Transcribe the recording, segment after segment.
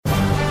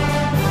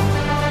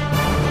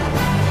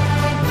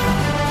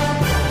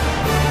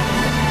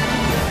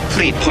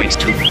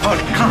3.2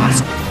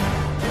 podcast.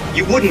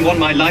 You wouldn't want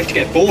my life to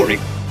get boring.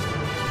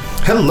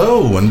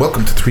 Hello, and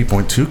welcome to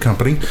 3.2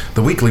 Company,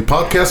 the weekly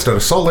podcast out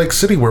of Salt Lake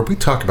City where we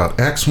talk about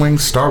X-Wing,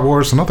 Star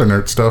Wars, and other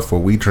nerd stuff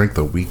while we drink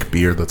the weak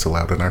beer that's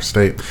allowed in our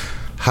state.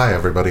 Hi,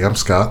 everybody. I'm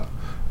Scott.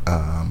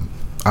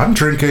 I'm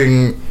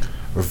drinking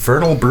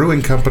Vernal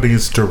Brewing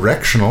Company's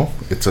Directional.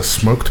 It's a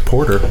smoked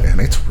porter, and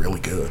it's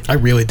really good. I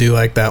really do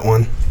like that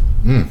one.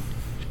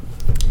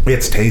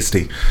 It's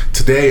tasty.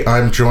 Today,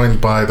 I'm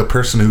joined by the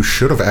person who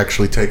should have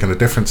actually taken a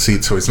different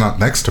seat so he's not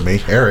next to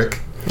me,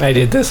 Eric. I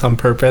did this on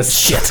purpose.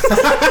 Shit.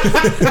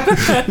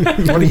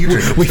 What are you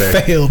drinking We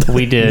today? failed.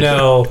 We did.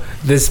 No,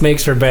 this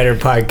makes for better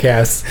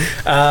podcasts.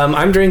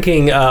 I'm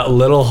drinking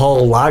Little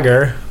Hole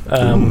Lager.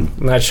 I'm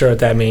not sure what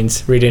that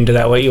means. Read into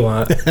that what you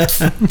want.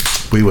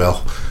 We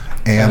will.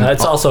 And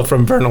It's also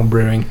from Vernal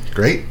Brewing.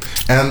 great.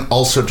 And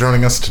also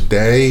joining us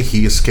today,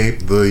 he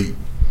escaped the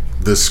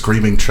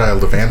screaming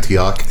child of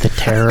Antioch. The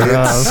terror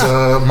It's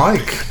of...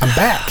 Mike. I'm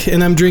back,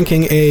 and I'm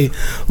drinking a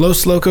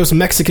Los Locos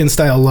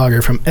Mexican-style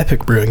lager from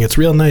Epic Brewing. It's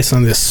real nice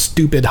on this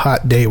stupid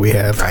hot day we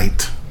have.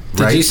 Right.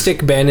 Did you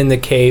stick Ben in the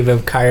cave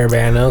of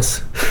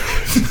Kyrabanos?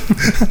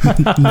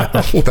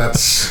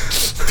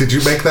 Did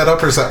you make that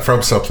up, or is that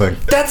from something?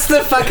 That's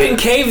the fucking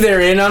cave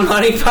they're in on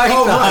Monty Python.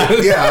 Oh,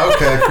 right. Yeah,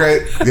 okay,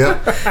 great.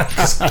 Yep.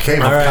 Just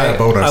came All up right.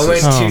 bonuses. I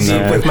went too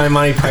deep with my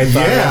Monty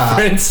Python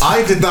reference.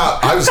 I did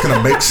not. I was going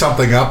to make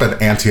something up, and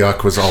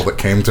Antioch was all that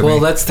came to me. Well,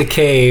 that's the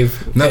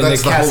cave. No, and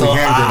that's the castle. holy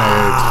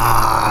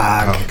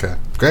hand grenade. Oh, okay,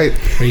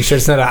 great. Are you sure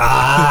it's not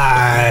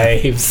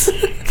Ives?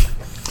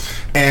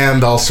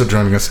 And also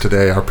joining us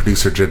today, our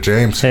producer, Jed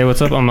James. Hey,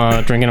 what's up?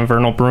 I'm drinking a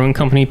Vernal Brewing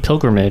Company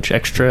Pilgrimage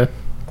Extra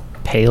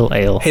Pale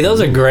Ale. Hey, those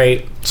are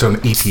great. So an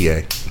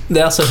EPA.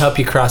 They also help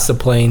you cross the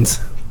plains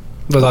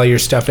with all your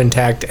stuff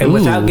intact and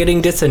without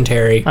getting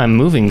dysentery. I'm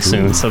moving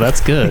soon, so that's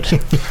good.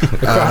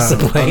 Across the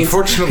plains.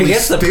 Unfortunately, I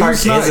guess the park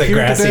Stu's not is a here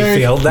grassy today,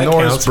 field. That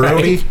nor counts, is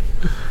Brody. right?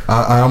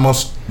 I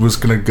almost was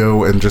going to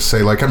go and just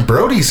say, like, and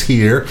Brody's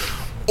here.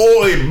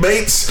 Oi,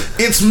 mates,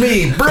 it's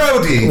me,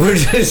 Brody. We're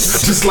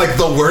just like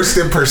the worst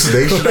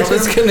impersonation we're of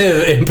just him. going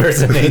to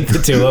impersonate the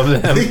two of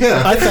them.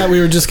 Yeah. I thought we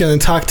were just going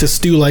to talk to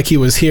Stu like he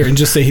was here and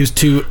just say he was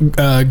too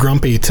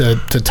grumpy to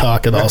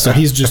talk at all. So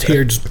he's just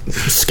here just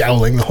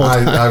scowling the whole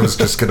time. I was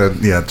just going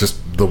to,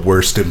 just the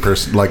worst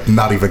like,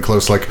 not even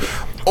close, like,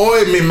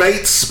 oi, me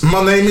mates,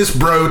 my name is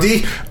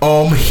Brody.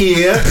 I'm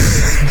here.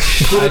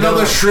 Put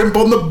another shrimp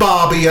on the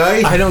barbie,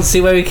 eh? I don't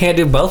see why we can't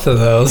do both of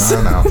those.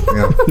 I know,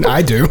 yeah.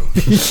 I do.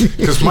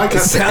 Because Mike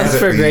has to Sounds edit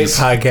for great these.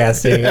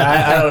 podcasting.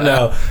 I don't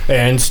know.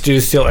 And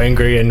Stu's still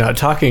angry and not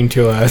talking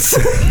to us.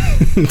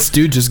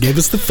 Stu just gave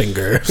us the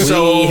finger.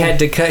 We had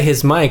to cut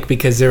his mic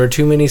because there were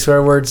too many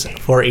swear words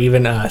for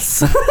even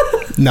us.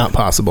 Not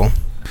possible.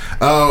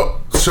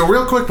 So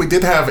real quick, we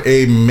did have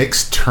a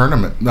mixed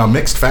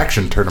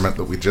faction tournament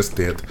that we just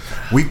did.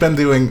 We've been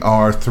doing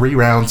our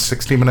 3-round,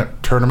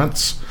 60-minute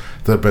tournaments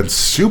that have been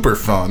super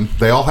fun.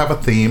 They all have a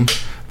theme.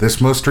 This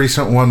most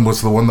recent one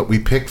was the one that we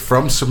picked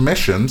from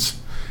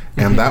submissions,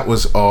 and that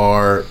was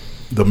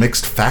the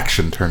mixed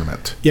faction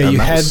tournament. Yeah, and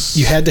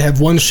you had to have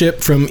one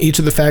ship from each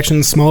of the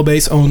factions, small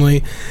base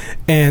only,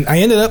 and I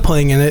ended up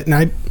playing in it,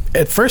 and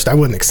at first I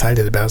wasn't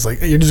excited about it. I was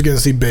like, you're just going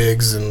to see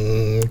bigs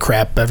and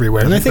crap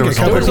everywhere. And I think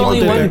There was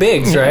only one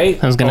Biggs,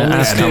 right? I was going to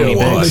ask how many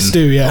Only bigs.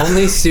 Stu, yeah.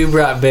 Only Stu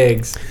brought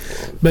Biggs.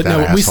 But That no,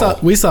 asshole.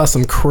 we saw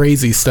some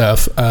crazy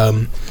stuff,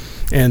 and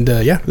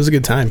it was a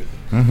good time.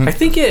 Mm-hmm. I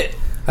think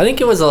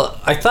it was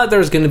I thought there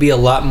was going to be a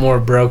lot more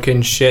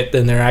broken shit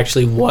than there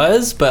actually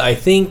was, but I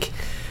think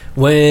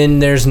when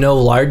there's no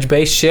large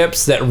base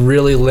ships, that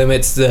really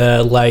limits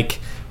the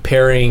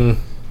pairing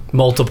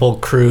multiple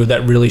crew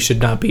that really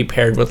should not be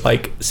paired with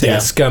say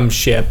a scum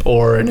ship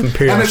or an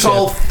imperial And it's ship.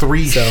 all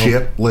 3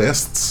 ship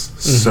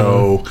lists,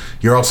 so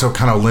you're also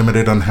kind of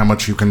limited on how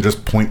much you can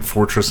just point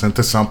fortress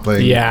into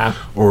something. Yeah.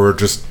 Or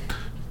just,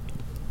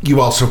 you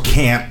also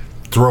can't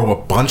throw a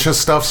bunch of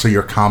stuff, so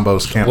your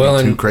combos can't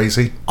be too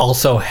crazy.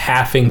 Also,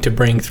 having to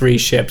bring 3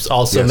 ships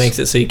also makes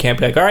it so you can't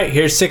be like, all right,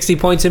 here's 60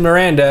 points in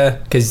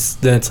Miranda, because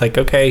then it's like,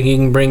 okay, you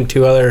can bring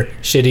 2 other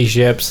shitty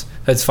ships.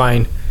 That's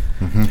fine.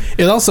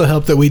 It also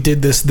helped that we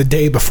did this the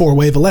day before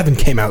Wave 11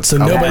 came out, so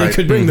nobody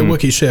could bring the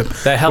Wookiee ship.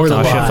 That helped or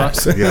the a lot.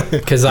 box.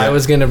 Because I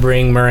was going to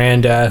bring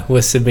Miranda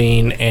with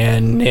Sabine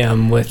and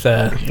Nim with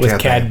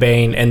Cad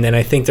Bane, and then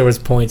I think there was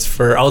points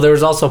for... there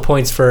was also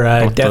points for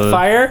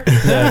Deathfire,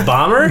 the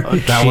bomber.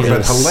 That would have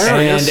been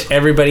hilarious. And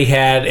everybody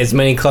had as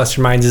many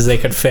cluster mines as they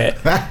could fit.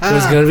 It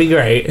was going to be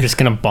great. You're just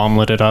going to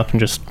bomblet it up and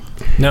just...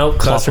 No,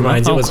 cluster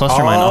mines. It was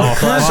cluster mine. all Oh.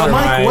 cluster So,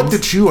 Mike, mines. what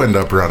did you end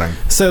up running?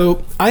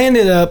 So I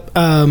ended up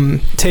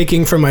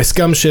taking from my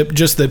scum ship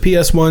just the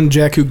PS1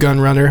 Jakku gun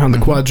runner on the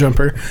quad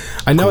jumper.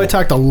 I know I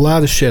talked a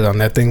lot of shit on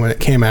that thing when it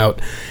came out,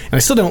 and I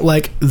still don't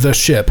like the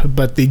ship,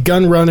 but the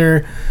gun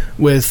runner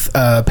with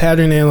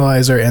pattern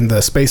analyzer and the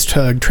space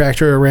tug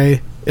tractor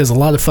array is a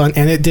lot of fun,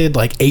 and it did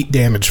 8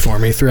 damage for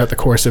me throughout the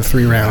course of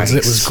 3 rounds.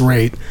 Nice. It was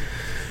great.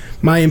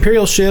 My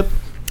Imperial ship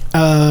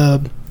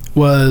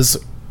was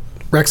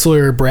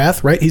Rexler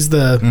Brath, right? He's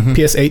the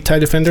PS8 TIE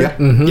Defender.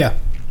 Yeah. Yeah.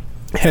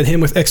 Had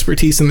him with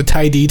expertise in the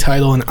TIE D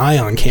title and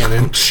ion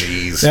cannon.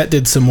 Jeez. That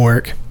did some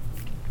work.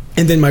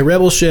 And then my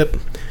rebel ship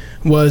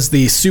was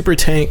the super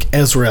tank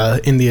Ezra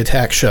in the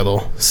attack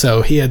shuttle.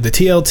 So he had the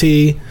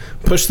TLT,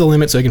 push the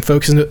limit so he can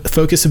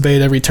focus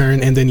evade every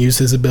turn, and then use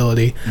his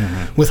ability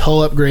with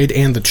hull upgrade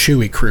and the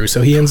Chewie crew.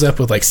 So he ends up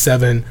with like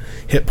 7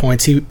 hit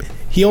points.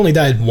 He only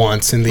died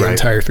once in the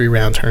entire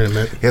 3-round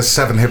tournament. He has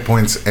 7 hit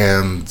points,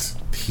 and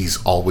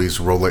he's always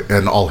rolling,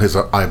 and all his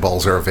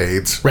eyeballs are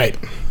evades. Right.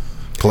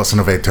 Plus an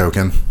evade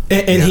token.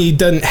 And he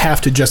doesn't have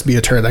to just be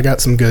a turret. I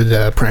got some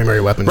good primary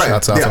weapon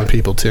shots off on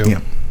people, too.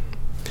 Yeah.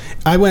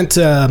 I went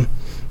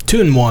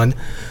 2-1.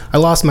 I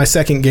lost my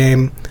second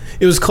game.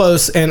 It was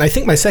close, and I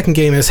think my second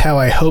game is how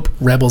I hope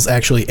Rebels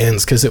actually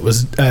ends, because it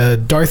was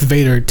Darth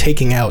Vader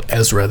taking out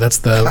Ezra. That's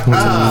the one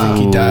that I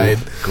think he died.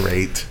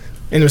 Great.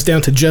 And it was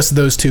down to just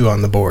those 2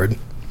 on the board.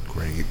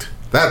 Great.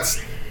 That's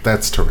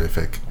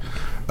terrific.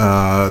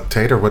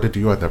 Tater, what did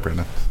you end up,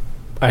 Brendan?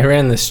 I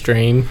ran the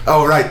stream.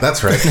 Oh, right.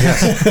 That's right.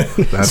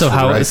 Yes. So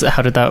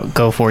how did that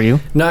go for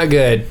you? Not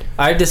good.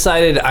 I've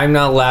decided I'm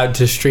not allowed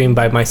to stream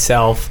by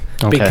myself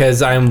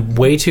because I'm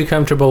way too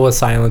comfortable with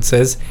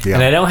silences,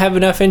 and I don't have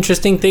enough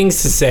interesting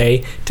things to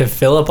say to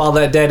fill up all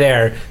that dead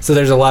air. So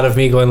there's a lot of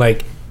me going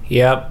like,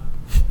 yep,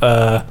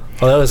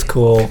 well, that was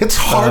cool. It's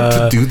hard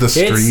to do the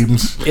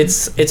streams.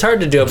 It's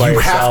hard to do it by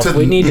yourself.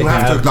 You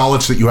have to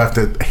acknowledge that you have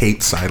to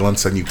hate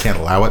silence, and you can't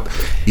allow it,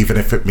 even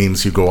if it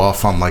means you go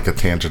off on like a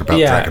tangent about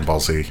Dragon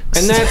Ball Z.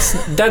 And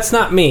that's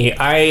not me.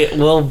 I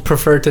will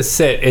prefer to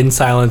sit in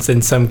silence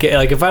in some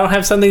like if I don't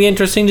have something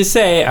interesting to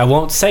say, I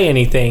won't say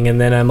anything, and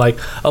then I'm like,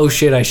 oh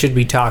shit, I should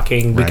be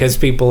talking because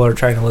people are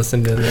trying to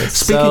listen to this.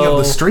 Speaking of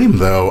the stream,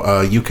 though,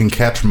 you can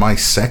catch my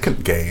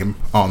second game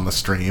on the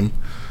stream.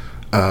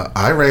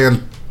 I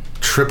ran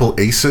triple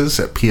aces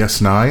at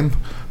PS9,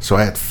 so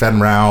I had Fen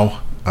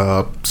Rao,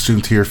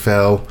 Soontir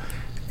Fel,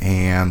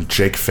 and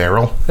Jake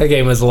Farrell. That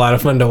game was a lot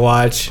of fun to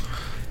watch.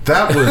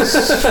 That was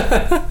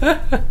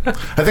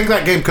I think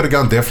that game could have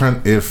gone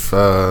different if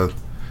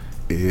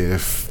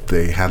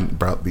they hadn't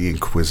brought the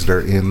Inquisitor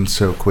in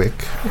so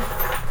quick,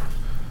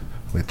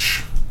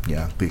 which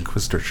the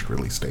Inquisitor should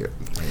really stay at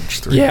range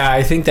 3. Yeah,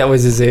 I think that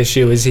was his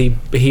issue, is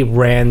he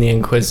ran the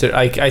Inquisitor.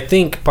 I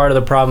think part of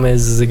the problem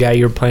is the guy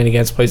you're playing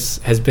against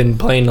has been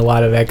playing a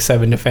lot of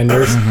X7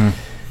 Defenders.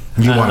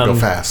 You want to go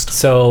fast.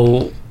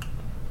 So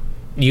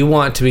you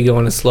want to be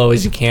going as slow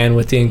as you can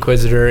with the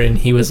Inquisitor, and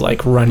he was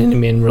like running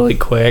him in really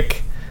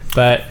quick.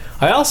 But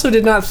I also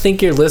did not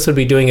think your list would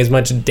be doing as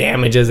much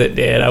damage as it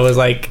did.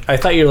 I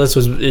thought your list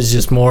is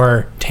just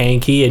more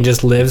tanky and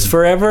just lives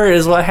forever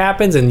is what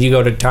happens, and you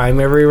go to time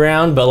every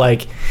round, but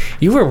like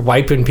you were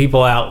wiping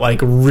people out like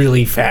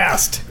really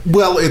fast.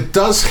 Well, it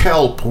does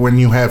help when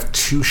you have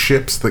 2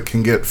 ships that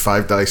can get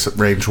 5 dice at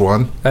range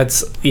 1.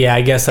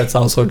 I guess that's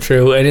also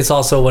true, and it's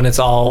also when it's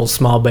all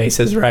small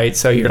bases, right?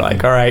 So you're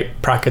like, all right,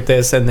 proc at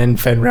this, and then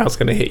Fen Rao's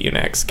gonna hit you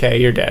next.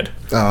 Okay, you're dead.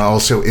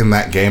 Also in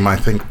that game, I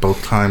think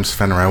both times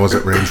Fen Rao was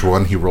at range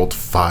 1, he rolled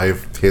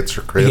 5 hits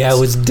or crits. Yeah, it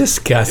was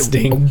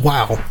disgusting.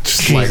 Wow.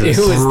 It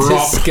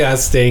was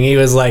disgusting. He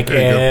was like,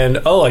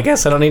 I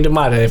guess I don't need to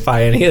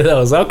modify any of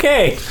those.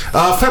 Okay.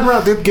 Fen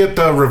Rao did get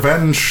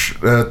revenge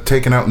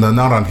taken out,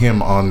 not on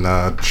him,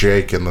 on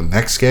Jake in the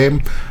next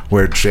game,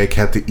 where Jake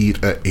had to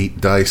eat a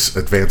 8 dice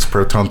advanced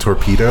proton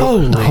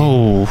torpedo.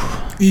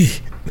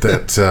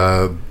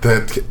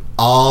 That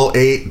all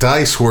 8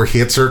 dice were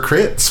hits or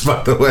crits,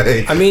 by the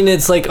way. I mean,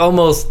 it's like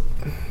almost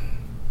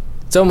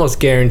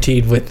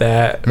guaranteed with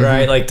that,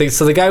 right? Like,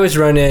 so the guy was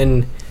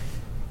running.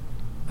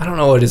 I don't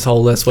know what his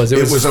whole list was. It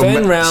was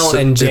Fen Rao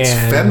and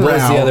Jan. Fen What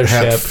was the Rao other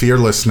had ship?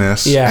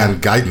 fearlessness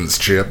and guidance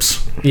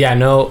chips. Yeah,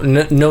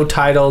 no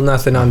title,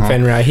 nothing on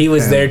Fen Rao. He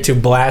was there to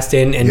blast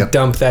in and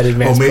dump that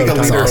advanced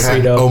proton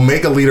torpedo.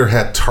 Omega Leader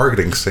had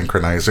targeting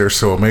synchronizer,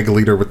 so Omega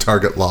Leader would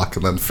target lock,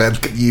 and then Fen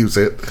could use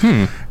it.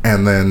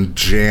 And then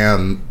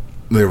Jan,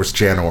 there was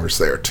Janors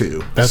there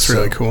too. That's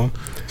really cool.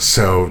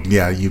 So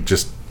you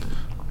just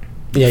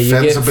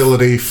Fen's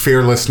ability,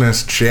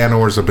 fearlessness,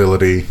 Janor's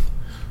ability,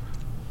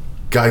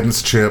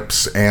 guidance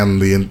chips,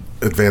 and the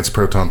advanced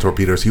proton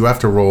torpedoes. You have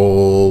to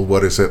roll,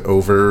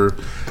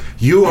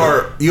 you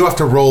have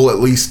to roll at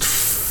least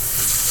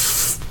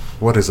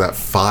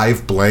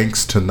 5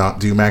 blanks to not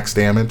do max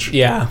damage.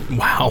 Yeah.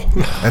 Wow.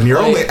 And you're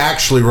only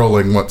actually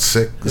rolling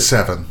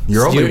 7.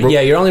 You're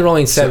only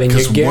rolling 7.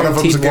 You're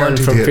guaranteed one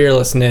from hit.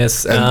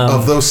 fearlessness. And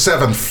of those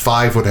 7,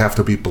 5 would have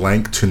to be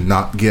blank to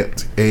not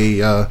get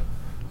a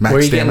max where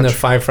are you damage. getting the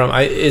 5 from?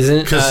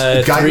 Isn't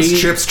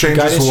guidance chips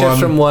changes guidance 1 chips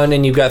from 1,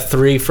 and you've got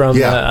 3 from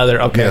the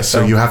other. Okay, yeah,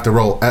 so you have to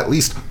roll at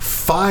least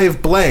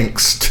 5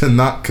 blanks to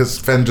not, because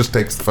Fen just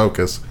takes the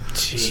focus.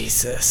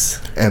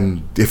 Jesus.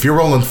 And if you're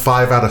rolling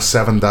 5 out of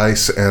 7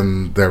 dice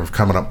and they're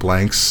coming up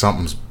blanks,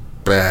 something's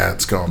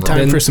bad's going wrong.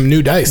 Time for some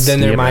new dice. Then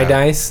they're my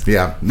dice.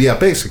 Yeah,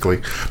 basically.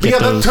 But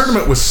the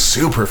tournament was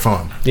super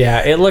fun.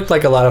 Yeah, it looked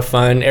like a lot of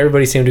fun.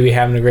 Everybody seemed to be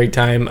having a great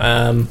time.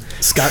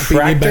 Scott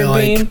beat me by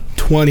like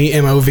 20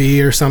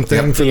 MOV or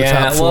something for the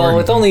top 4. Well,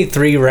 with only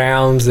 3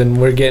 rounds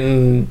and we're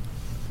getting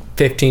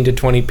 15 to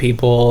 20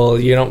 people,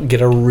 you don't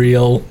get a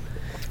real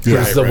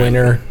was the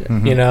winner,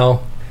 you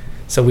know.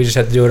 So we just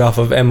had to do it off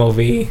of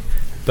MOV.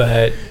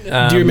 But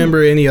do you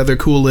remember any other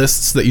cool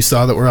lists that you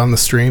saw that were on the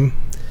stream?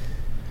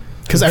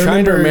 Because I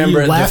remember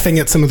you laughing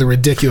at some of the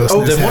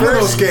ridiculousness. One of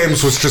those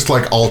games was just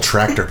like all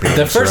tractor beams.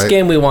 The first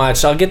game we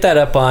watched, I'll get that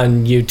up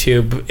on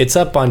YouTube. It's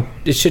up on.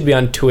 It should be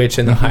on Twitch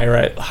in the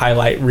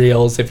highlight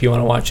reels if you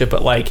want to watch it.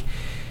 But like,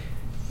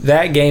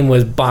 that game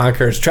was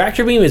bonkers.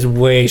 Tractor beam is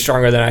way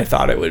stronger than I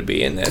thought it would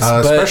be in this,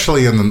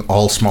 especially in the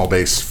all small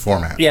base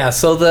format. Yeah.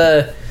 So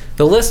the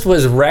list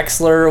was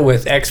Rexler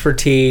with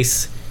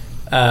expertise,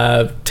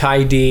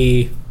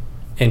 Ty-D,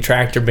 and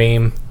tractor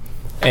beam,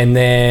 and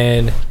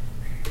then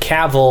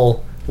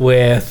Cavill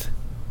with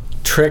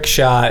trick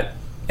shot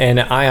and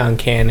ion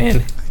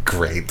cannon.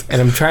 Great.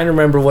 And I'm trying to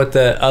remember what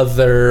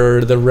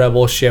the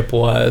rebel ship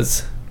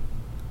was.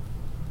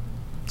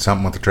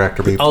 Something with the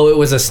tractor beam. Oh, it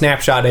was a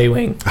snapshot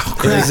A-wing. Oh,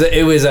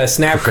 it was a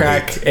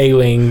snapcrack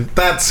A-wing.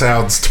 That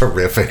sounds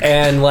terrific.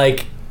 And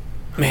like,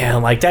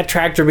 man, like that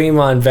tractor beam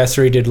on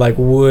Vessery did like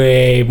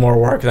way more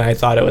work than I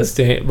thought it was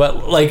doing.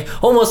 But like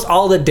almost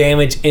all the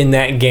damage in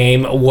that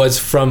game was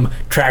from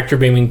tractor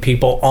beaming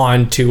people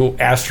onto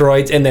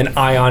asteroids and then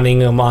ioning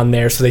them on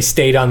there, so they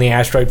stayed on the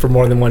asteroid for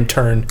more than one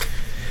turn.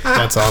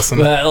 That's awesome.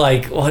 But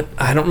like, what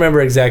I don't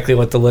remember exactly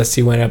what the list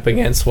he went up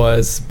against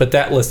was, but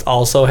that list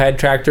also had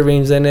tractor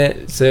beams in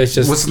it. So it's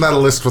just wasn't that a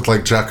list with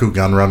like Jakku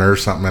Gunrunner or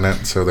something in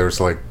it? So there's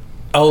like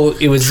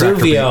it was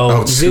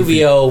Zuvio.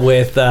 Zuvio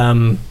with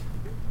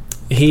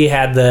he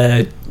had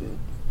the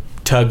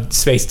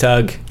space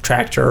tug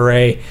tractor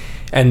array,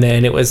 and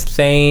then it was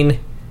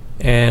Thane,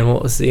 and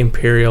what was the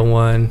Imperial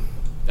one?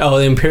 Oh,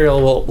 the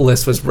Imperial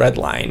list was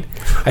Redline.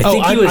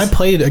 I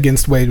played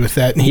against Wade with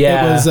that.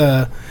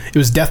 It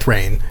was Death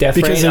Rain. Death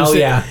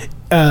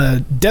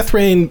Rain. Death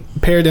Rain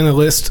paired in a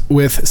list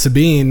with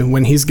Sabine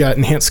when he's got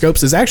enhanced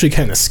scopes is actually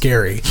kind of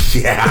scary.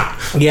 Yeah.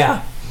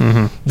 Yeah.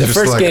 Mm-hmm. The just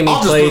first game he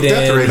played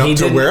in, he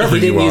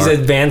didn't use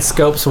advanced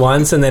scopes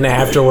once, and then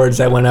afterwards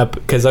I went up,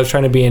 because I was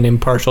trying to be an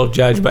impartial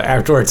judge, but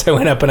afterwards I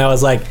went up and I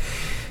was like,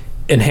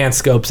 enhanced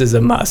scopes is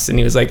a must, and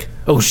he was like,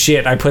 oh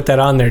shit, I put that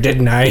on there,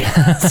 didn't I?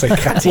 It's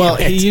like, God damn well,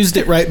 it. He used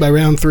it right by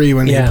round 3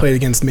 when he played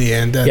against me,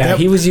 and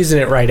he was using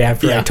it right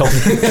after I told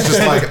him. It's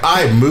just like,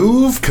 I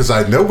move because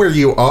I know where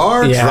you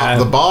are, drop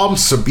the bomb,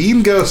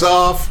 Sabine goes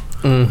off.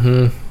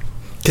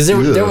 Because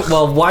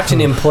watching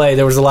him play,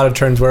 there was a lot of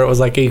turns where it was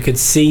like you could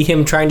see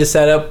him trying to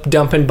set up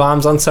dumping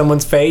bombs on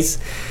someone's face,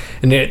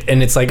 and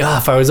it's like,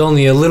 if I was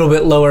only a little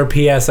bit lower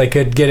PS, I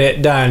could get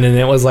it done. And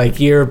it was like,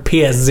 you're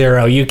PS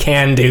 0, you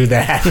can do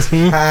that.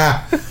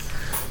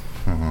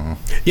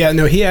 Yeah,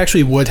 no, he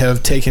actually would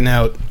have taken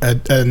out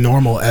a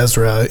normal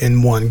Ezra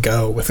in one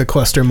go with a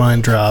cluster mine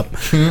drop.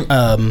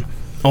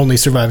 Only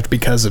survived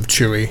because of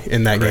Chewie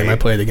in that game I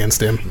played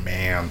against him.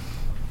 Man,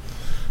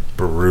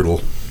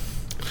 brutal.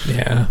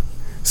 Yeah.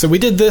 So we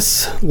did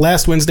this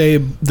last Wednesday,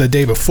 the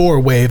day before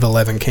Wave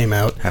 11 came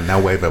out. And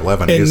now Wave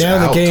 11 is out.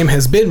 And now the game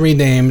has been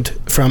renamed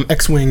from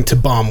X-Wing to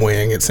Bomb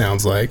Wing, it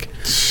sounds like.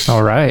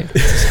 All right.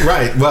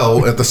 Right.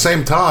 Well, at the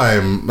same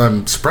time,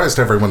 I'm surprised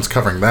everyone's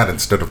covering that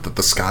instead of that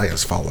the sky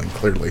is falling,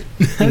 clearly.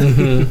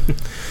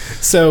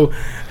 So,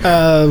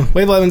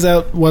 Wave 11's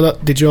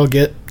out. Did you all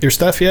get your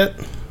stuff yet?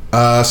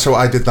 So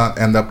I did not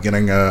end up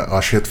getting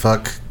a shit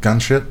fuck gun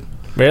shit.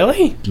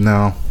 Really?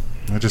 No.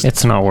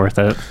 It's not worth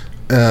it.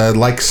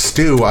 Like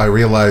Stu, I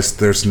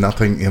realized there's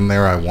nothing in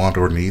there I want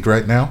or need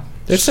right now.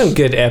 There's some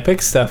good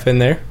epic stuff in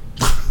there.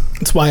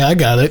 That's why I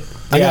got it.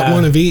 I got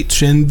one of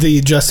each, and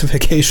the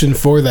justification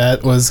for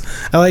that was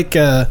I like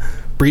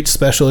Breach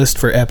Specialist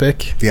for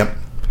epic. Yep.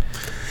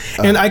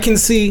 And I can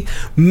see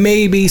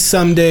maybe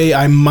someday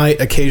I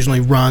might occasionally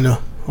run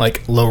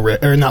like low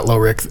Rick, or not low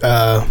Rick,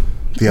 the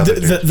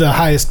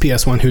highest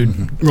PS1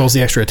 who rolls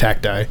the extra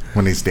attack die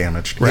when he's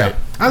damaged. Right. Yeah.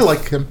 I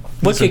like him.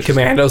 Wicked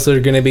Commandos are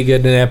going to be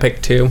good in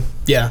Epic too.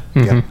 Yeah.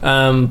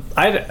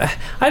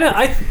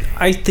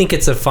 I think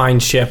it's a fine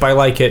ship. I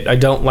like it. I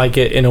don't like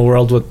it in a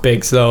world with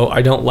Biggs though.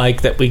 I don't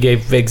like that we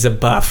gave Biggs a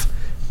buff.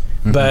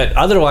 But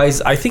otherwise,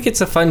 I think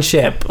it's a fun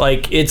ship.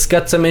 Like, it's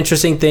got some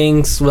interesting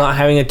things without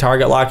having a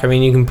target lock. I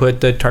mean, you can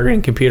put the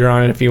targeting computer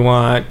on it if you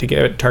want to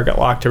get a target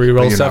lock to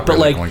reroll stuff. But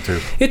really, like,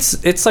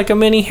 it's like a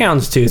mini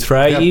Houndstooth,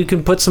 right? Yep. You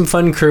can put some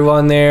fun crew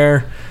on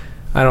there.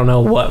 I don't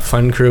know what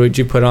fun crew would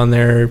you put on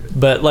there,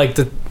 but like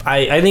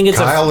I think it's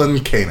Kyle and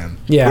Kanan.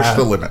 Yeah, push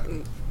the limit.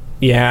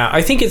 Yeah,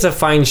 I think it's a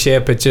fine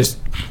ship. It's just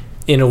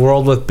in a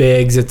world with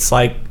Biggs, it's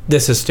like,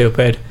 this is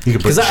stupid. You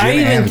can put Jin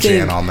and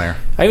Jan on there.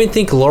 I even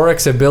think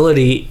Lorik's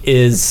ability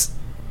is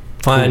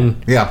fun.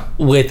 Cool. Yeah,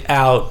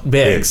 without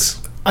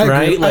Biggs. I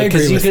right? Agree. Like,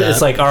 because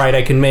it's like, all right,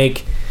 I can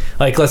make,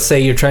 like, let's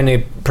say you're trying to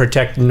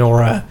protect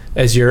Nora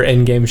as your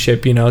endgame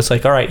ship. You know, it's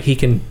like, all right, he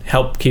can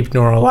help keep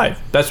Nora alive.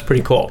 That's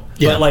pretty cool.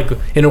 Yeah. But like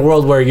in a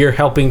world where you're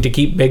helping to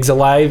keep Biggs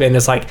alive, and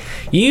it's like,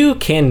 you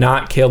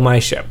cannot kill my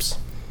ships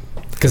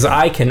because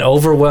I can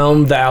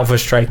overwhelm the Alpha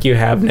Strike you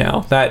have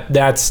now.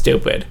 That's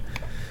stupid.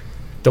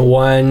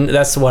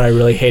 That's what I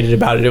really hated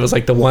about it. It was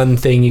like the one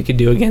thing you could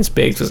do against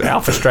Biggs was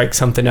Alpha Strike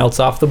something else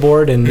off the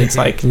board, and it's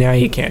like, now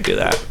you can't do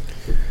that.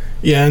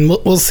 Yeah, and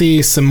we'll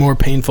see some more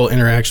painful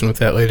interaction with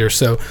that later.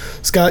 So,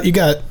 Scott, you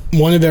got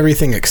one of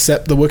everything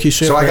except the Wookiee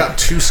ship. So I right? got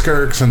 2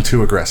 Skirgs and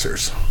 2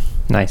 Aggressors.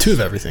 Nice. 2 of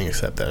everything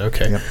except that.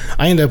 Okay. Yep.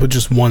 I end up with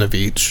just 1 of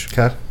each.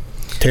 Okay.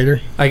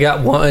 Tater? I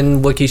got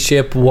 1 Wookiee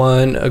ship,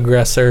 1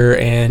 Aggressor,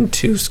 and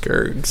 2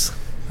 Skirgs.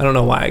 I don't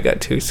know why I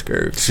got 2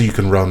 Skirgs. So you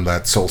can run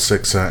that Sol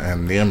Sixa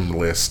and Nim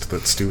list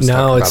that Stu was No,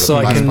 talking about it's so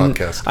in the I last can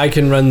podcast. I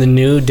can run the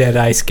new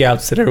Deadeye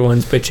Scouts that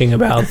everyone's bitching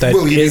about. That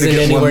Well, you need to isn't get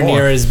one anywhere more.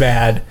 near as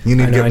bad. You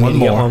need I to know get I need one to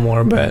get more. one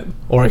more, but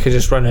or I could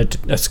just run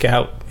a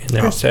Scout in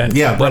there instead.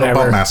 Yeah, run a whatever.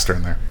 Boatmaster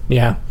in there.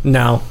 Yeah,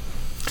 no.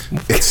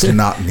 It's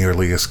not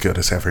nearly as good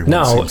as everyone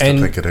No, seems to and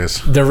think it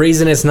is. The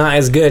reason it's not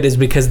as good is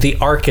because the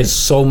arc is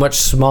so much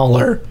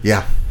smaller.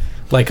 Yeah.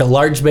 Like a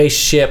large base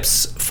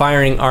ship's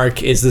firing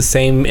arc is the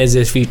same as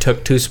if you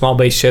took 2 small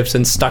base ships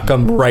and stuck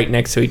them right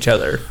next to each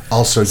other.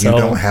 Also, So- you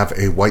don't have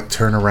a white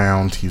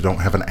turnaround. You don't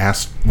have an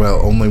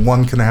only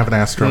one can have an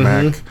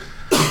astromech.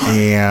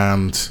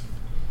 And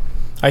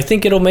I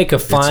think it'll make a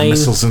it's fine.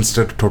 missiles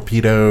instead of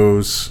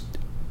torpedoes.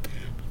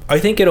 I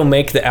think it'll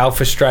make the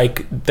Alpha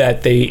Strike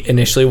that they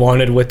initially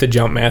wanted with the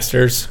Jump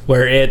Masters,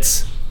 where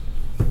it's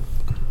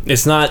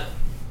not.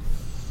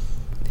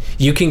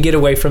 You can get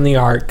away from the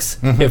arcs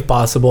if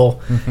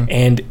possible,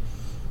 and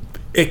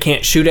it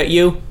can't shoot at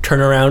you,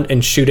 turn around,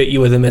 and shoot at you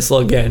with a missile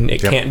again.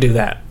 It Yep. can't do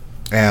that.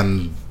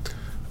 And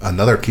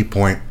another key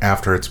point,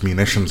 after its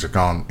munitions are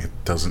gone, it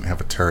doesn't have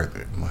a turret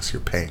unless you're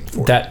paying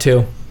for it. That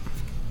too.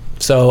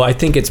 So I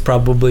think it's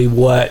probably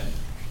what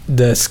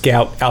the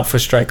Scout Alpha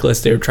Strike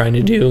list they were trying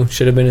to do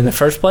should have been in the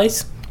first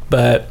place,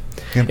 but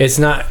Yep. it's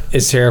not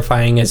as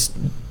terrifying as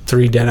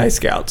 3 Deadeye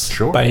Scouts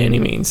Sure. by any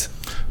means.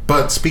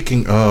 But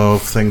speaking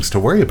of things to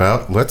worry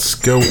about, let's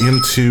go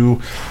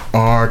into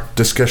our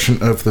discussion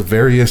of the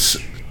various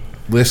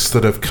lists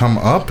that have come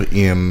up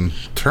in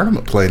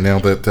tournament play now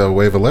that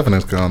Wave 11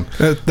 is gone.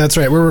 That's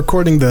right. We're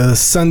recording the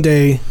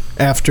Sunday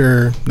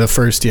after the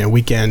first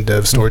weekend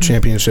of store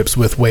championships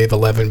with Wave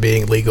 11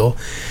 being legal.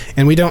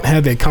 And we don't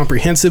have a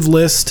comprehensive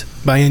list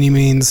by any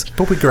means.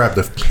 But we grabbed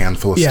a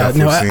handful of Yeah, stuff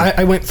no, we've seen.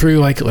 I went through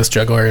like List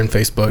Juggler and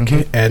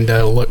Facebook and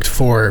looked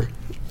for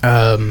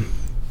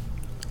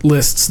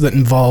lists that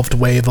involved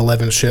Wave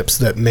 11 ships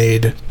that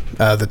made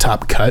the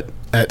top cut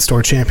at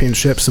store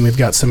championships, and we've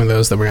got some of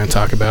those that we're going to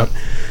talk about.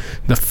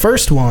 The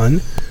first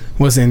one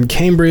was in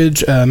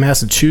Cambridge,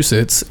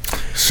 Massachusetts.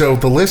 So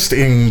the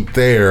listing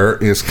there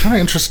is kind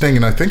of interesting,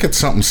 and I think it's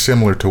something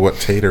similar to what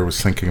Tater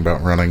was thinking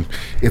about running.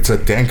 It's a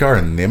Dengar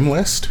and Nim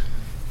list.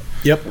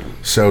 Yep.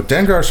 So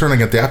Dengar's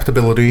running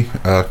Adaptability,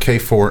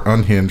 K4,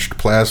 Unhinged,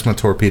 Plasma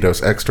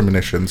Torpedoes, Extra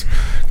Munitions,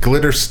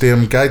 Glitter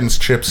Stim, Guidance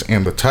Chips,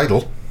 and the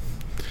Title.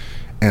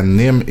 And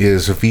Nim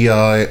is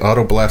VI,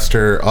 Auto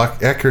Blaster,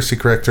 Accuracy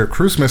Corrector,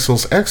 Cruise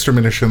Missiles, Extra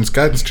Munitions,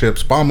 Guidance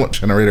Chips, Bomblet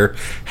Generator,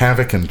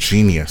 Havoc, and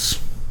Genius.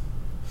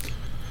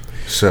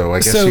 So I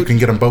guess So- you can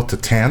get them both to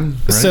 10,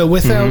 right? So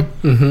without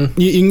you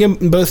can get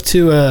them both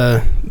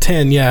to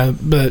 10, yeah,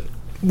 but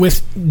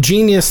with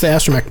Genius the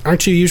Astromech,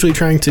 aren't you usually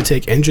trying to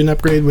take engine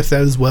upgrade with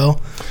that as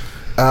well?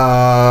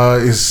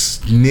 Is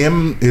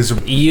Nim,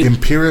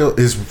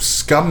 is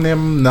Scum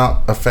Nim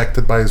not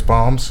affected by his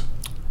bombs?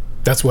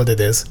 That's what it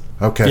is.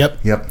 Okay.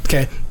 Yep.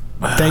 Okay.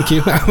 Thank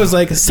you. I was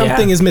like,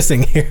 something Yeah. is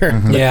missing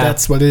here. But Yeah.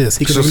 that's what it is.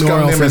 He can So ignore all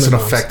Scum Nim friendly isn't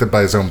bombs. affected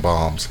by his own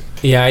bombs.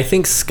 Yeah, I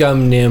think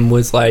Scum Nim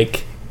was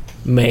like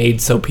made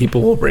so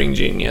people will bring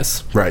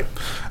Genius. Right.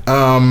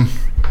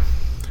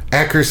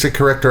 Accuracy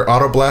Corrector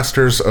Auto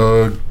Blasters,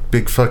 a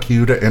big fuck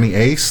you to any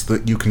ace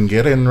that you can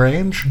get in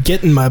range.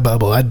 Get in my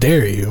bubble, I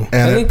dare you.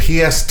 And I at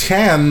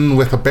PS10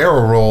 with a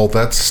barrel roll,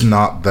 that's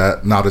not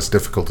as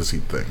difficult as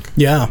you'd think.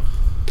 Yeah.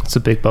 It's a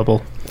big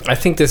bubble. I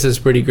think this is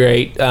pretty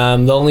great. The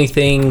only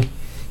thing,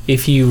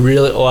 if you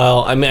really,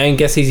 well, I mean, I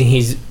guess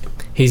he's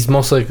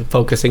mostly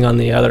focusing on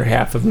the other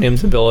half of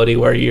Nim's ability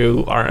where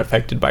you aren't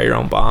affected by your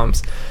own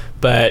bombs.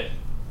 But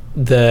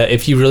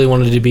if you really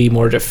wanted to be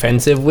more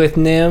defensive with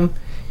Nim,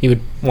 you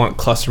would want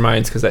cluster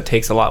mines because that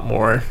takes a lot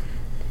more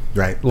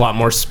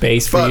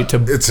space for you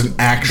to it's an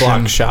action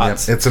block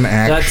shots. Yep, it's an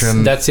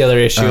action. That's the other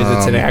issue. Is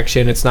it's an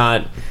action. It's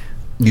not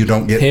you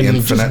don't get him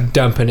infinite. just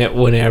dumping it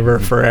whenever,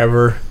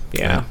 forever.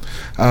 Yeah.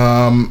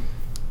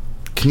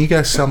 Can you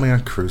guys sell me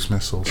on cruise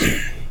missiles?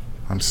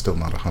 I'm still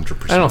not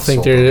 100%. I don't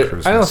think sold on they're.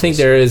 cruise I don't think missiles.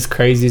 they're as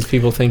crazy as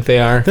people think they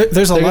are.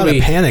 There's a They're lot gonna of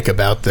be- panic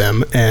about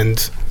them,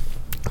 and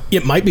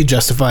it might be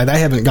justified. I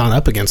haven't gone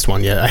up against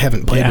one yet. I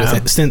haven't played with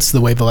it since the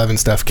Wave 11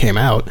 stuff came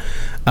out.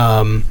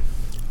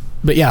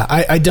 But yeah,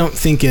 I don't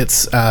think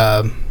it's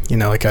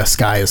like a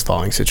sky is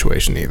falling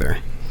situation either.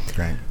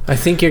 Right. I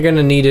think you're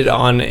gonna need it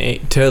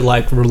to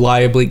like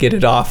reliably get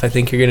it off. I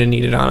think you're gonna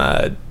need it on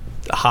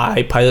a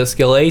high pilot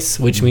skill ace,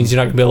 which means you're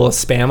not gonna be able to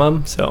spam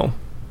them. So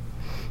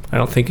I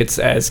don't think it's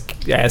as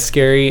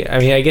scary. I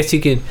mean, I guess you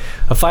can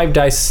a 5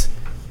 dice.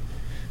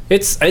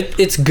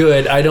 It's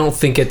good. I don't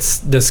think it's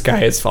the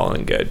sky is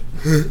falling good.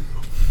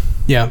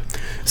 Yeah.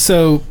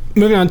 So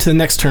moving on to the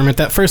next tournament,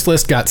 that first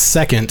list got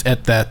second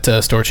at that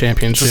store It's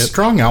championship. a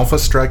strong alpha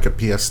strike at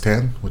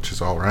PS10, which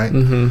is all right.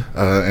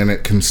 And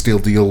it can still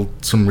deal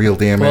some real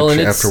damage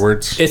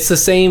afterwards. Oh, It's the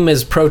same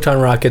as proton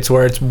rockets,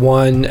 where it's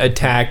one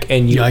attack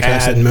and you like I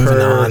add said, moving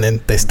on and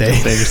they stay.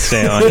 They just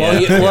stay on.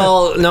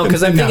 Well, no,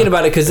 because I'm thinking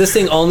about it, because this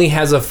thing only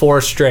has a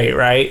 4 straight,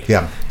 right?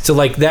 Yeah. So,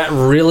 like, that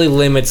really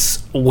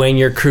limits when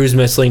you're cruise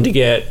missiling to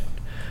get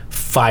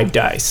 5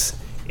 dice.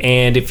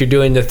 And if you're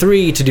doing the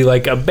 3 to do,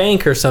 like, a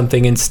bank or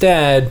something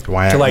instead,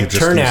 Why to, aren't like, you just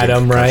turn using at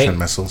them, concussion right?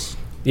 missiles?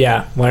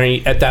 Yeah. Why aren't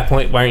you, at that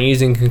point, why aren't you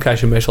using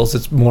concussion missiles?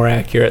 It's more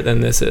accurate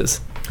than this is.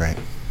 Right.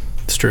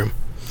 It's true.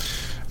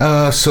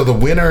 So the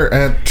winner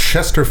at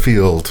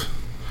Chesterfield.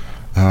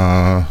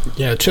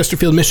 Yeah,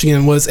 Chesterfield,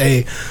 Michigan was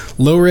a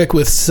Lowrick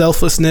with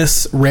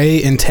Selflessness,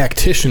 Ray, and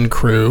Tactician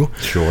crew.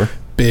 Sure.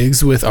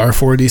 Biggs with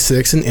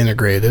R4D6 and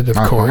Integrated, of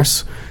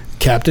course.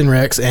 Captain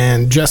Rex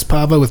and Just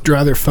Pava with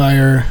Draw Their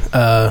Fire,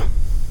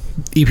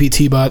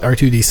 EPT Bot,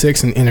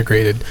 R2D6, and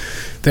Integrated.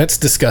 That's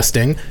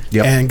disgusting.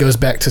 Yep. And goes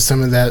back to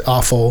some of that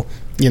awful,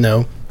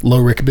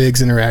 Lowrick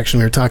Biggs interaction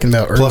we were talking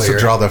about earlier. Plus a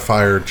Draw the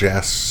Fire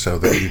Jess so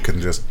that you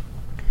can just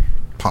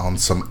palm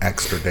some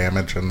extra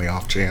damage on the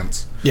off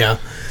chance Yeah.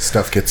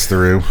 stuff gets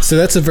through. So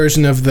that's a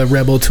version of the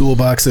Rebel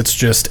toolbox that's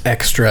just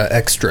extra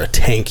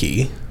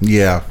tanky.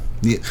 Yeah.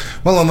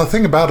 Well, and the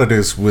thing about it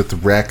is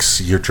with Rex,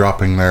 you're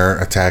dropping their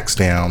attacks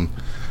down.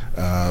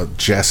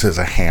 Jess is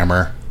a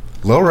hammer.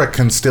 Lowrick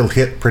can still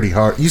hit pretty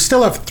hard. You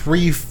still have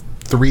three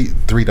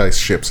dice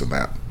ships in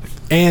that.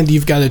 And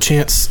you've got a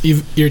chance.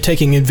 You're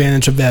taking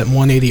advantage of that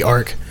 180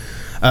 arc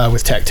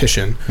with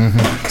Tactician.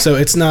 So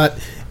it's not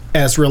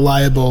as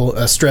reliable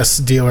a stress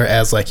dealer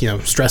as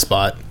Stress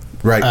Bot.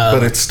 Right,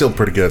 but it's still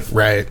pretty good.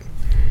 Right.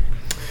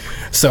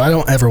 So I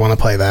don't ever want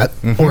to play that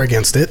or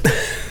against it.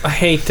 I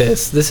hate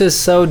this. This is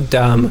so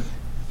dumb.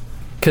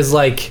 Because,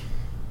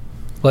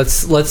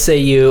 let's say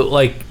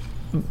you,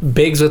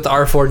 Biggs with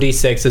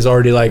R4D6 is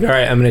already all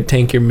right, I'm going to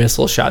tank your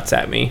missile shots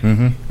at me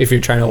if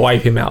you're trying to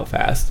wipe him out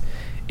fast.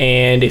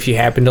 And if you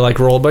happen to,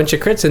 roll a bunch of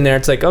crits in there,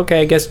 it's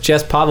okay, I guess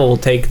Jess Pavel will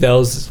take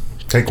those.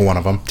 Take one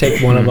of them.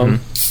 Take one of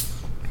them.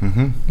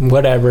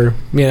 Whatever.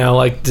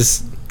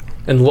 Just...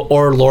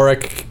 or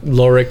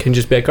Loric can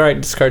just be all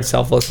right, discard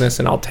Selflessness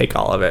and I'll take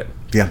all of it.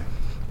 Yeah.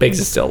 Biggs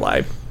is still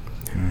alive.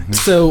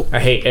 So I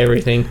hate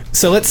everything.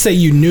 So let's say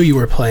you knew you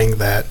were playing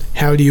that.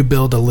 How do you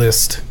build a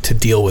list to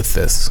deal with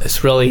this?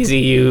 It's real easy.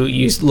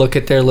 You look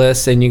at their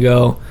list and you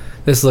go,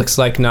 this looks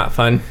like not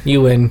fun.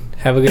 You win.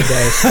 Have a good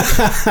day.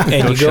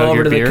 And you go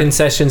over to the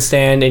concession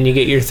stand and you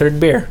get your 3rd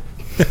beer.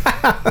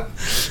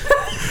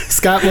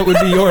 Scott, what would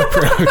be your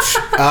approach?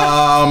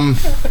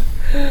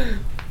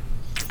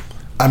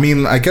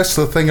 I guess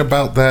the thing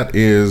about that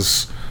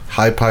is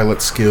high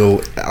pilot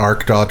skill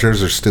arc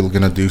dodgers are still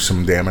going to do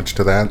some damage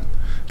to that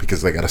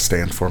because they got to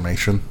stay in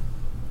formation.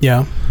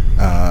 Yeah.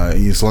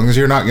 As long as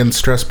you're not getting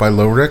stressed by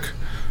Lowrick,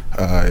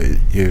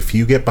 if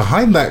you get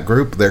behind that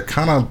group, they're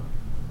kind of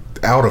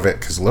out of it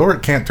because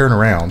Lowrick can't turn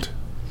around.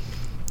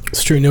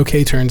 It's true. No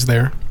K turns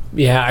there.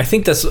 Yeah, I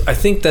think that's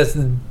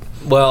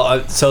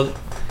well. So,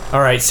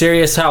 all right.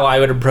 Serious. How I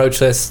would approach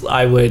this,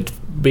 I would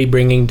be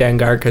bringing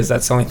Dengar because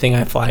that's the only thing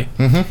I fly.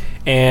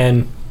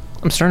 And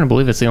I'm starting to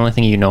believe it's the only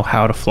thing you know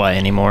how to fly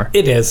anymore.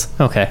 It is.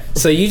 Okay.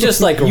 So you just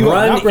You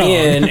are not run wrong.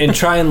 in and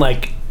try and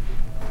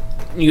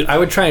I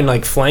would try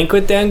and flank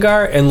with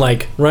Dengar and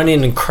run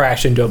in and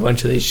crash into a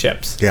bunch of these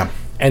ships. Yeah.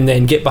 And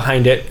then get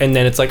behind it, and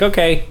then it's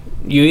okay,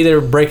 you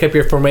either break up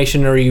your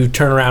formation or you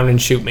turn around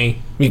and shoot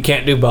me. You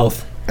can't do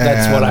both.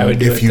 That's what I would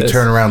do. If with you this.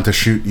 turn around to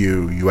shoot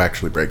you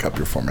actually break up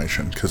your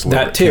formation because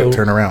That Lowrick too. can't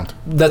turn around.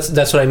 That's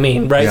what I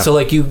mean, right? Yeah. So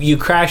you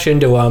crash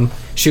into them,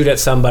 shoot at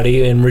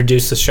somebody, and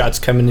reduce the shots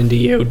coming into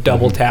you.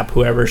 Double tap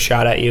whoever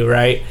shot at you,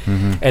 right?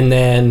 And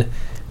then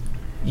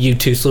you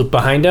 2 sloop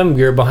behind them.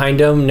 You're behind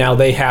them. Now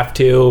they have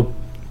to.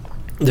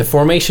 The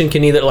formation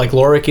can either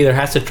Lorick either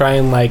has to try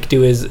and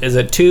do is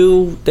it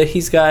 2 that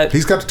he's got.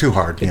 He's got 2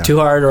 hard. Yeah. 2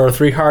 hard or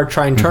 3 hard.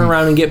 Try and turn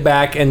around and get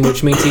back, and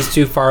which means he's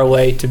too far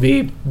away to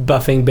be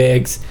buffing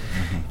Biggs,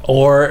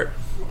 or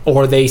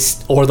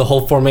the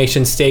whole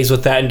formation stays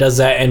with that and does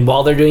that. And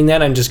while they're doing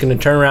that, I'm just going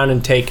to turn around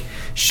and take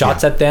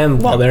shots at them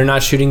while they're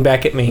not shooting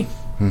back at me.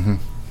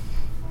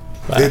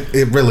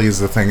 It really is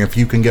the thing. If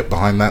you can get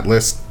behind that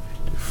list,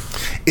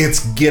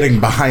 it's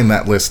getting behind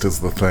that list is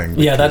the thing.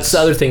 Yeah, that's the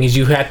other thing is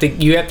you have to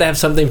have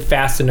something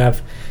fast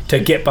enough to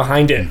get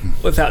behind it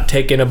without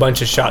taking a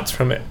bunch of shots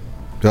from it.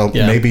 Well,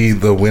 maybe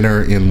the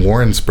winner in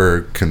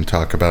Warrensburg can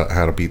talk about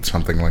how to beat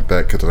something like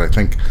that because I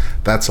think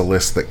that's a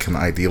list that can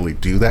ideally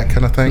do that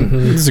kind of thing.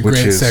 This is a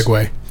great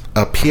segue.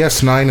 A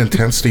PS9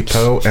 Intensity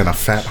Poe and a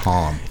Fat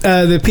Han.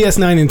 The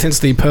PS9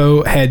 Intensity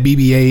Poe had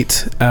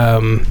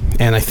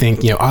BB-8 and I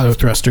think auto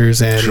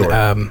thrusters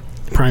and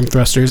prime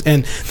thrusters,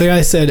 and the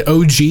guy said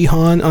OG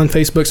Han on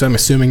Facebook, so I'm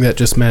assuming that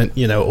just meant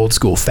old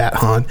school Fat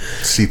Han.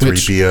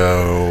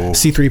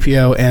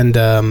 C3PO and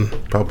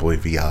probably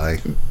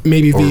VI,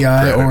 maybe or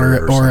VI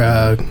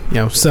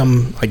or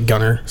some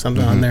gunner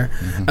something on there.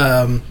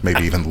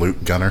 Maybe even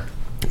Luke Gunner.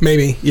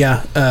 Maybe,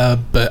 yeah.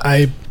 But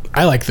I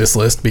I like this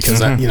list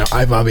because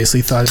I've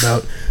obviously thought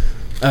about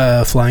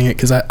flying it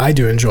because I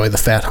do enjoy the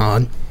Fat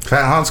Han.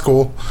 Fat Han's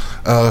cool.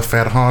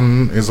 Fat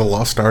Han is a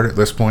lost art at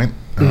this point.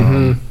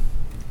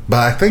 But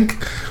I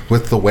think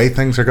with the way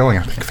things are going,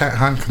 I think Fat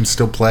Han can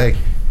still play.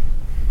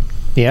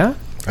 Yeah?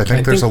 I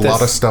think there's a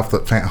lot of stuff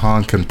that Fat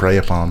Han can prey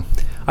upon.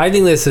 I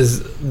think this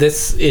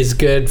is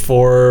good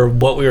for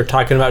what we were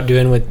talking about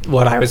doing with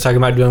what I was talking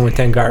about doing with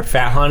Dengar.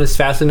 Fat Han is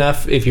fast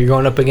enough if you're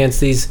going up against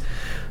these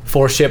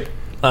 4-ship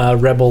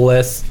rebel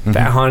lists.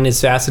 Fat Han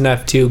is fast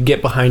enough to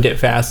get behind it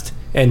fast,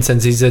 and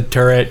since he's a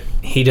turret,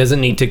 he doesn't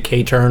need to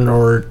K-turn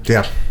or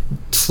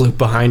sloop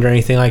behind or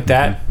anything like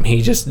that.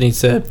 He just needs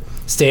to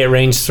stay at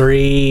range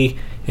 3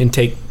 and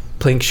take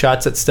plink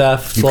shots at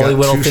stuff, slowly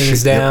whittle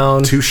things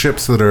down. 2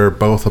 ships that are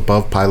both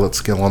above pilot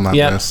skill on that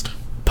list.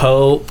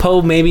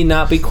 Poe maybe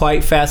not be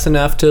quite fast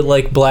enough to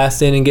like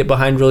blast in and get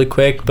behind really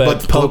quick,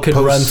 but Poe could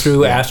run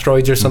through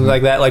asteroids or something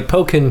like that. Like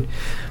Poe can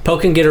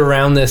get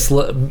around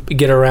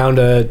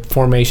a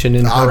formation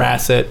and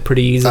harass it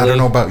pretty easily. I don't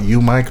know about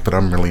you, Mike, but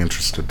I'm really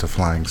interested to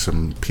flying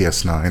some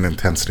PS9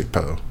 Intensity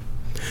Poe.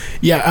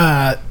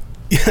 Yeah,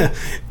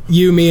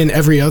 you, me, and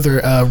every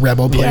other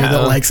Rebel player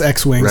that likes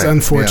X-Wings,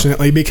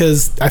 unfortunately,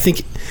 because I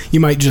think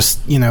you might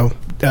just,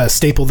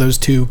 staple those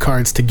 2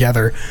 cards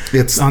together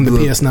on the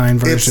PS9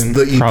 version. It's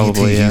the EPT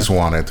he's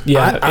wanted.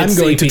 Yeah, I'm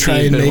going to try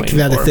and make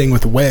that a thing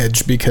with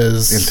Wedge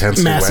because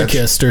Intensity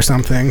Masochist or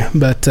something.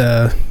 But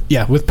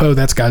with Poe,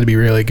 that's got to be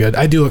really good.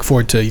 I do look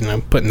forward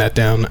to putting that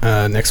down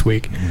next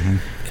week.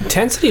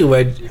 Intensity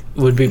Wedge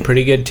would be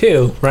pretty good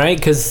too, right?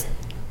 Because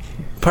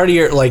part of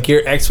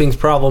your X-Wings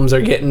problems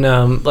are getting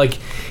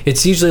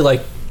it's usually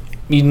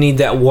you need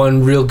that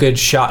one real good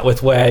shot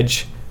with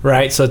Wedge,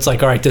 right? So it's all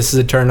right, this is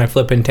a turn, I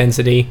flip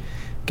intensity,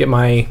 get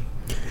my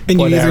and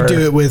whatever. You either do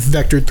it with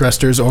vector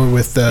thrusters or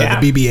with the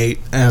BB-8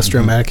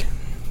 astromech.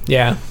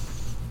 Yeah,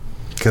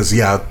 because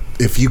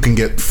if you can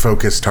get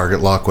focused target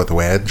lock with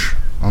Wedge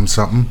on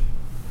something,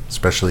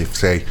 especially if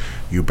say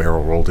you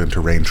barrel rolled into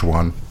range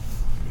 1,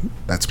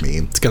 that's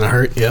mean. It's gonna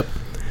hurt. Yep.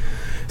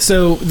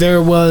 So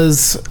there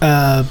was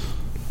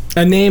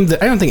a name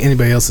that I don't think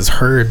anybody else has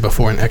heard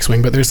before in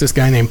X-Wing, but there's this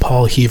guy named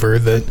Paul Heaver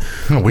that...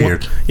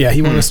 weird.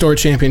 He won a store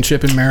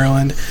championship in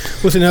Maryland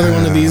with another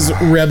one of these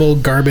Rebel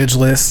garbage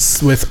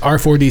lists with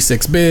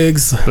R4D6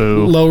 Bigs,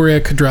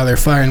 Lowrick, Draw Their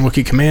Fire and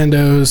Wookiee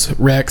Commandos,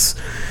 Rex,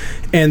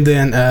 and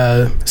then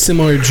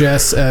similar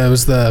Jess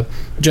was the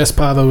Jess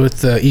Pava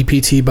with the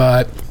EPT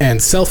bot,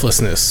 and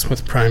Selflessness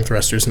with prime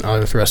thrusters and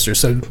auto thrusters.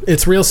 So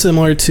it's real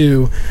similar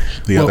to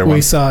what we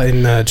saw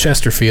in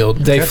Chesterfield.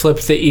 They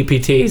flipped the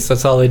EPTs.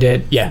 That's all they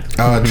did. Yeah.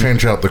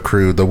 Change out the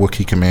crew, the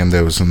Wookiee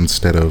Commandos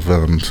instead of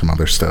some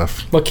other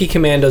stuff. Wookiee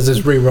Commandos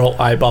is reroll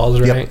eyeballs,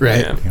 right? Yep,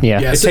 right.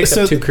 Yeah. It takes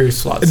up 2 crew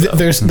slots.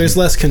 There's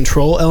less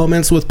control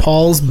elements with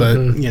Paul's, but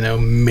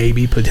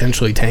maybe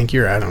potentially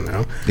tankier. I don't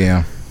know.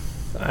 Yeah.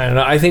 I don't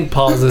know. I think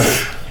Paul's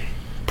is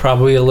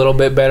probably a little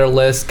bit better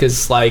list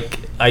because,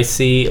 I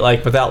see,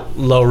 without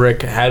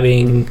Lowrick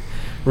having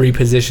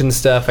repositioned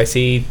stuff, I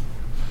see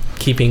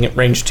keeping it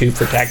range 2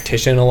 for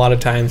Tactician a lot of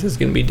times is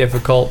going to be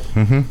difficult.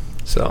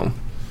 So.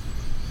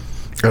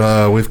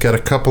 We've got a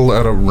couple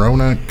out of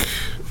Roanoke.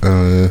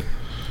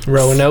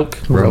 Roanoke,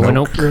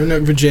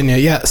 Virginia.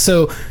 Yeah,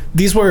 so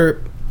these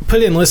were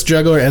put in List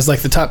Juggler as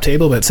the top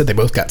table, but it said they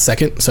both got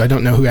second, so I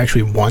don't know who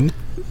actually won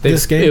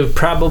this game. It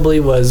probably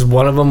was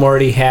one of them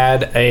already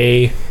had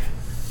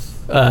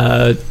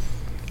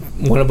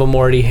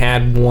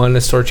won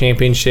a store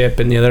championship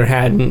and the other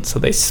hadn't, so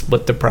they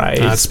split the prize.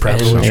 That's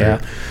probably true.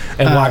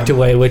 And walked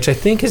away, which I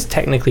think is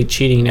technically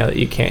cheating now that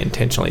you can't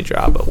intentionally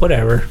draw, but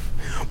whatever.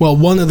 Well,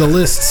 one of the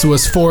lists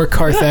was 4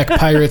 Carthac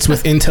pirates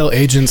with intel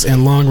agents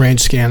and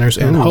long-range scanners,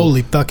 and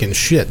holy fucking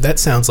shit, that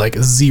sounds like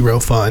 0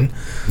 fun.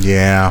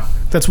 Yeah.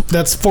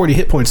 That's 40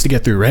 hit points to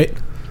get through, right?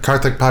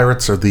 Carthac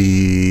pirates are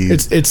the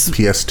it's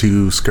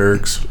PS2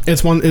 Skurgs.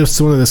 It's one of the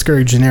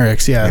Skurg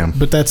generics, yeah.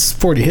 But that's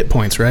 40 hit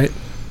points, right?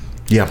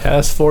 Yeah.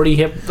 That's 40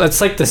 hit.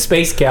 That's like the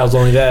Space Cows,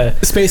 only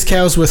that. Space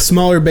Cows with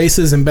smaller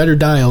bases and better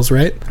dials,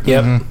 right?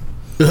 Yep.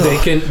 They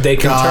can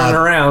turn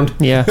around.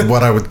 Yeah.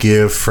 What I would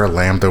give for a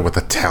Lambda with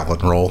a Talon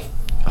roll.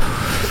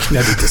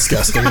 That'd be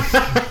disgusting.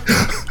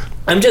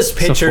 I'm just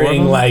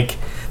picturing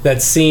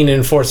that scene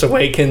in Force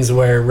Awakens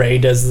where Rey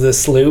does the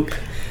sloop.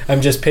 I'm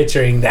just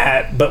picturing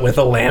that, but with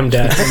a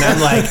Lambda. And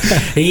I'm like,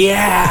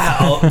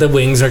 the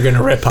wings are going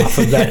to rip off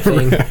of that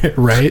thing.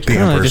 Right? The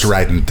Emperor's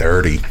riding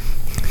dirty.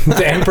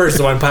 The Emperor's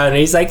the one pilot, and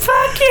he's like,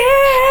 fuck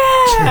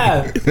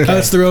yeah!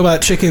 It's the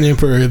robot chicken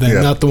Emperor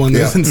then, not the one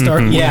that's in Star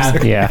Wars.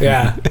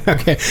 Yeah.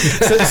 Okay.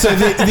 So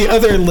the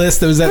other list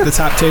that was at the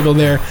top table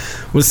there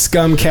was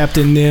Scum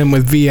Captain Nim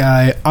with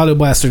VI, Auto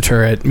Blaster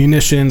Turret,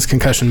 Munitions,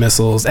 Concussion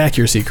Missiles,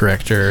 Accuracy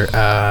Corrector,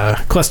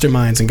 Cluster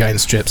Mines, and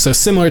Guidance Chips. So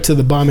similar to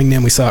the Bombing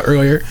Nim we saw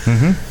earlier,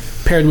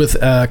 paired with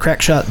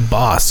Crackshot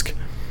Bosk.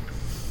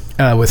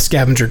 With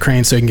Scavenger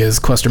Crane, so he can get his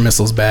cluster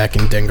missiles back,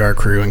 and Dengar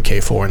crew and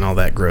K4 and all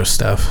that gross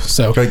stuff.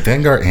 So Wait,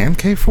 Dengar and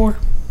K4?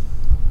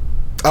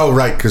 Oh,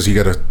 right, because you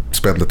got to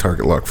spend the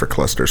target lock for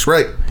clusters.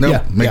 Right.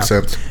 No, makes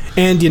sense.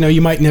 And,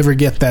 you might never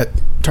get that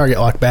target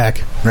lock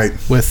back Right.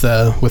 with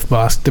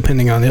boss,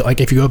 depending on it.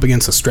 Like if you go up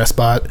against a stress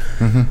bot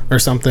or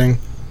something.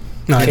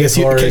 No, I guess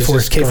K4 is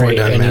just K4 great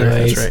doesn't matter.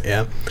 anyways. That's right.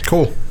 Yeah.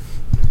 Cool.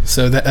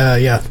 So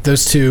that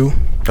those two.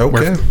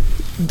 Okay.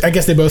 I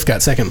guess they both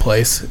got second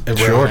place at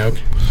Sure.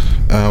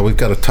 Roanoke. We've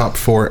got a top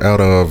 4 out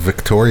of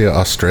Victoria,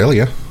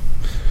 Australia.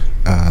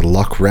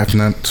 Lock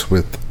Revenant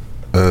with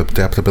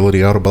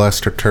adaptability auto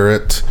blaster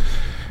turret,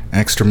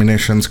 extra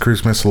munitions,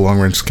 cruise missile, long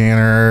range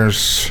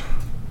scanners.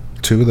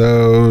 2 of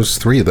those,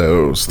 3 of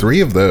those,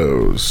 3 of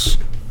those.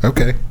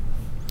 Okay.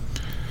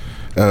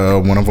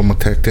 One of them a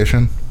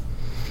tactician.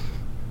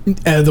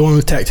 The one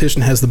with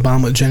Tactician has the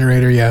bomblet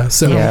generator, yeah.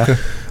 So, Yeah.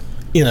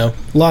 Okay.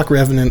 Lock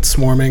Revenant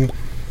swarming.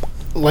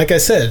 Like I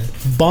said,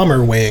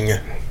 Bomber Wing.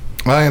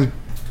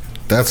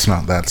 That's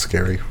not that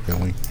scary,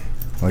 really.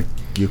 Like,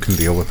 you can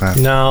deal with that.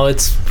 No,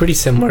 it's pretty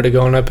similar to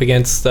going up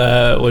against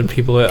when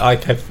people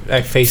like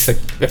I faced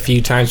a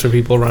few times where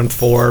people run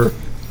four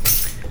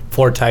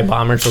TIE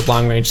bombers with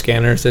long range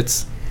scanners.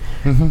 It's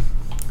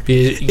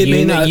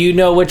you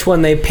know which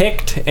one they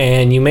picked,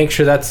 and you make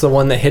sure that's the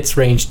one that hits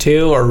range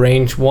 2 or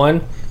range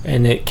 1,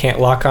 and it can't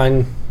lock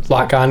on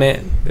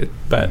it.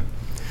 But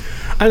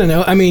I don't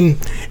know. I mean,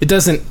 it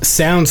doesn't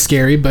sound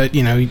scary, but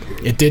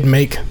it did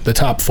make the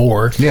top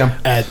 4 Yeah.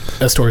 at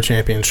a store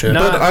championship.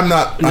 No. But I'm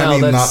not. I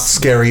mean, not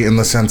scary in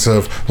the sense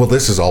of, well,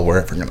 this is all we're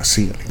ever going to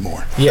see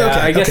anymore. yeah, Okay,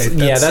 I guess okay,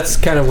 that's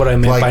kind of what I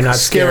meant Like by not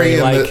scary.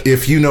 in Like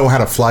if you know how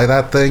to fly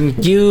that thing,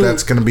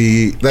 that's going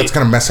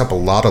to mess up a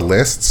lot of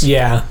lists.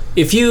 yeah,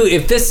 if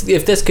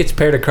this gets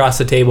paired across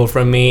the table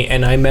from me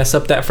and I mess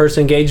up that first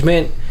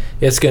engagement,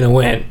 it's gonna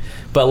win.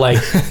 But like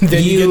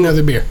Then you get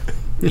another beer.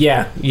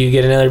 Yeah, you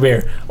get another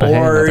beer, Hey,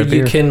 or another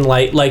you beer. can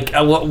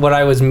what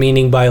I was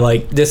meaning by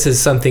this is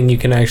something you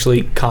can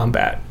actually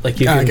combat. Like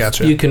you can,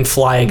 gotcha. you can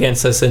fly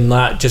against us and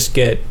not just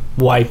get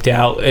wiped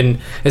out. And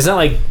it's not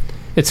like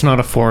It's not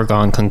a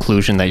foregone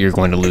conclusion that you're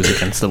going to lose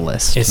against the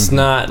list. it's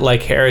not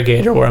like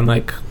Harrogator where I'm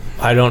like,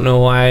 I don't know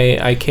why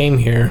I came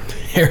here.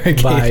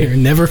 Harrogator,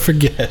 never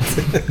forget.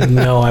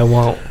 No, I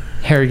won't.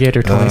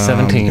 Harrogator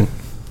 2017.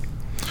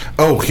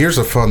 Oh, here's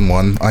a fun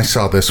one. I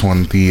saw this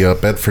one, the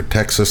Bedford,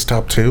 Texas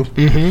top 2.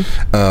 And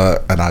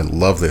I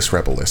love this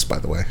Rebel list, by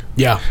the way.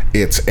 Yeah.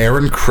 It's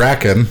Aaron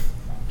Kraken,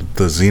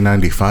 the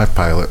Z-95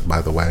 pilot,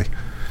 by the way,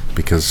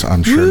 because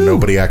I'm sure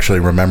nobody actually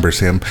remembers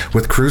him,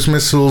 with cruise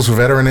missiles,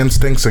 veteran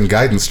instincts, and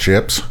guidance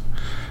chips.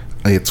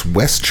 It's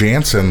Wes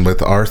Jansen with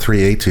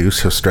R3A2,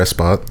 so stress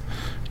bot,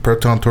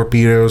 proton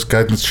torpedoes,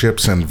 guidance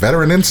chips, and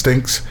veteran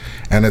instincts.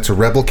 And it's a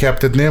Rebel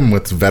Captain Nim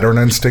with veteran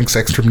instincts,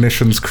 extra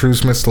munitions,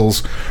 cruise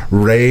missiles,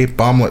 ray,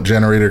 bomblet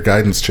generator,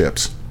 guidance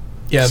chips.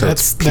 Yeah, So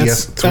that's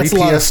it's a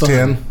lot of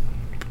fun.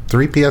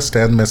 3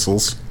 PS10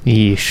 missiles.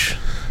 Yeesh.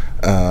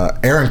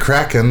 Aaron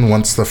Kraken,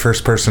 once the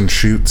first person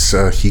shoots,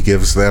 he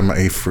gives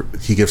somebody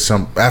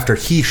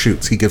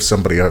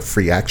a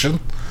free action.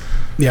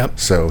 Yep.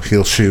 So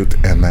he'll shoot,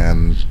 and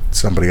then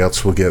somebody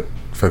else will get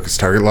focused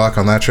target lock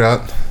on that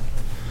shot.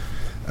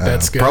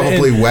 That's good.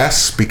 Probably And-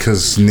 Wes,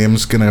 because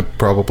Nim's gonna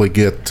probably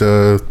get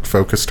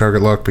focused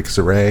target lock because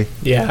of Ray.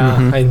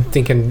 Yeah, I'm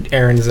thinking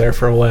Aaron's there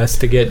for Wes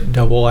to get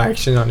double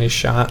action on his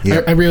shot.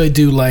 Yeah. I really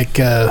do like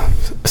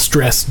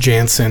Stress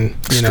Jansen.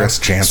 Stress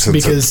Jansen's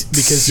because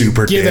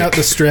super you give dick. out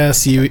the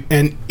stress,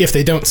 and if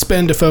they don't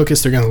spend a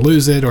focus, they're going to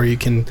lose it, or you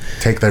can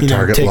Take their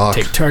target lock.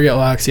 Take target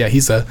locks. Yeah,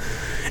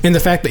 and the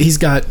fact that he's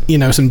got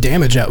some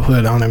damage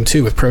output on him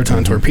too with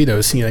proton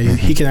torpedoes.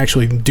 He can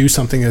actually do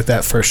something with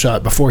that first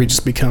shot before he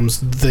just becomes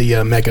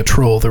the mega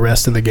troll the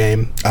rest of the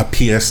game. A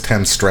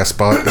PS10 stress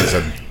bot is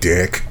a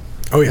dick.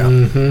 Oh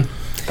yeah.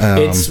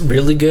 It's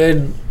really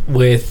good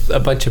with a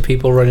bunch of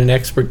people running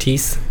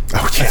expertise.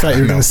 Oh yeah, I thought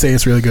you were know. going to say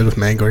it's really good with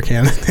Mangler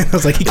Cannon. I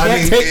was like, he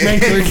can't take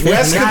Mangler Cannon.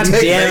 Wes can God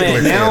take damn it!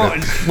 Mangler Now,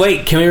 Cannon.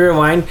 wait, can we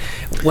rewind?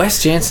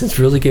 Wes Jansen's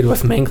really good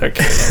with Mangler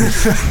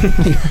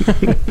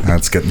Cannon.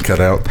 That's getting cut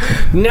out.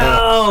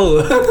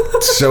 No.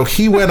 So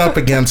he went up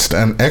against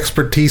an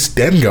expertise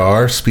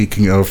Dengar,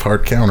 speaking of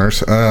hard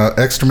counters,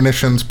 extra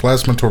munitions,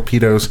 plasma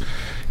torpedoes,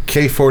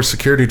 K4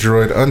 security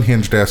droid,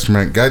 unhinged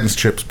astromech, guidance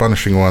chips,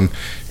 punishing one,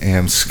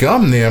 and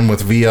Scum Nim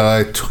with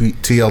VI,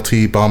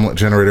 TLT, bomblet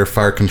generator,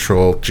 fire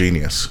control,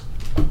 genius.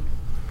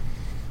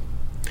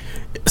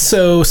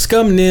 So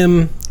Scum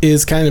Nim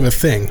is kind of a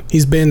thing.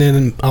 He's been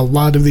in a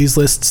lot of these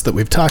lists that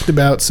we've talked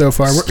about so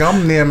far.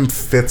 Scum Nim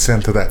fits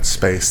into that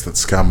space that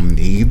Scum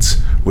needs,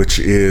 which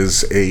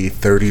is a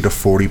 30 to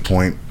 40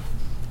 point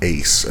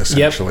ace,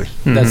 essentially.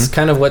 That's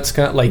kind of what's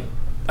got like.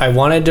 I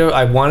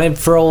wanted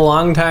for a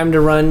long time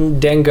to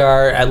run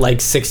Dengar at like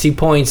 60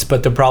 points,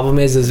 but the problem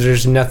is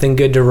there's nothing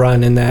good to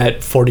run in that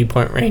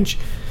 40-point range.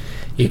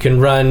 You can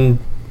run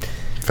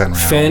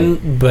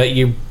Finn, but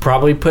you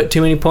probably put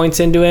too many points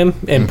into him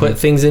and put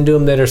things into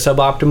him that are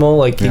suboptimal.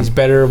 Like he's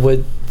better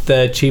with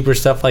the cheaper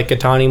stuff like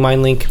Atani,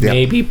 Mind Link,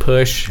 maybe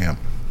Push. Yeah.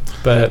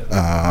 But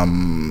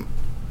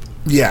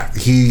yeah,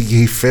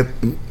 he fit.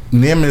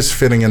 Nim is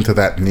fitting into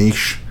that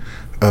niche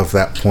of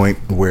that point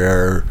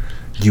where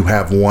you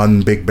have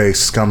one big base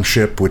scum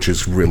ship, which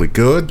is really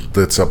good.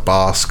 That's a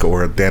Bosk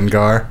or a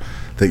Dengar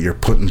that you're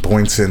putting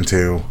points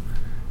into,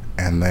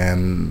 and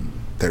then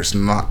there's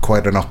not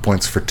quite enough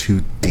points for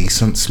 2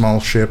 decent small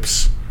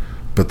ships,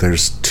 but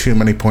there's too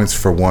many points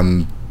for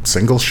 1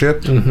 single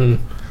ship.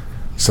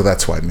 So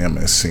that's why Nim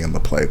is seeing the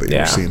play that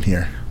you're seeing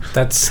here.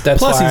 That's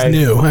Plus why he's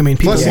new. I mean,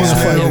 people want to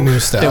play the new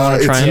stuff.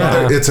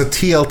 It's a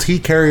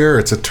TLT carrier.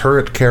 It's a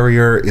turret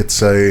carrier.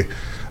 It's a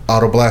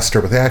auto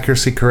blaster with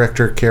accuracy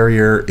corrector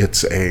carrier.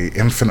 It's a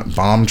infinite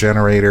bomb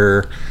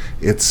generator.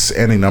 It's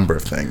any number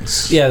of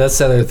things. Yeah, that's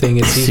the other thing.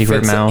 Is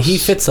he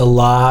fits a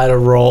lot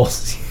of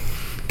roles.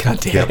 God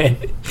damn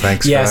it.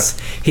 Thanks, yes,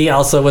 he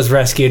also was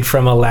rescued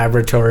from a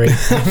laboratory.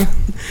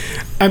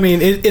 I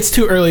mean, it's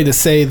too early to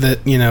say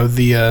that, the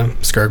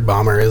Skurg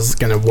bomber is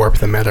going to warp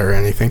the meta or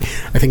anything.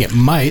 I think it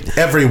might.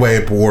 Every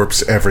wave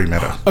warps every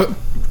meta.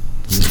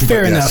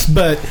 Fair enough,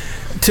 but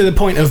to the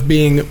point of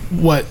being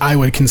what I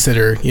would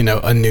consider,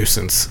 a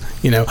nuisance.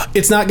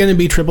 It's not going to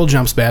be triple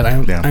jumps bad.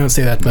 I don't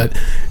say that, but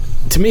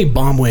to me,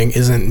 Bomb Wing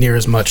isn't near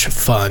as much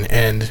fun,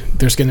 and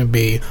there's going to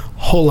be a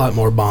whole lot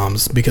more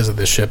bombs because of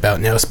this ship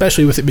out now,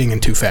 especially with it being in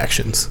 2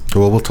 factions.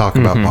 Well, we'll talk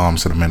about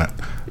bombs in a minute.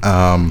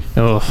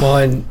 Well,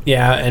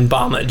 and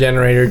bomb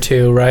generator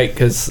too, right?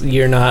 Because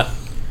you're not.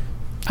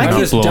 I can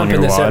just jump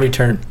in this every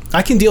turn.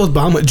 I can deal with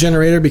bomb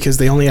generator because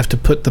they only have to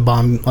put the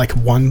bomb, like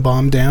 1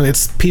 bomb down.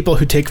 It's people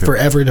who take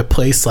forever to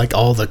place like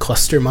all the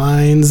cluster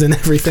mines and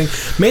everything.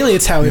 Mainly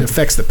it's how it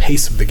affects the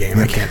pace of the game.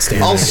 I can't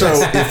stand it. Also,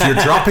 if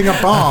you're dropping a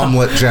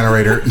bomblet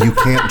generator, you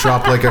can't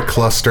drop like a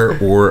cluster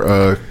or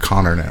a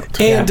Connor net.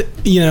 And,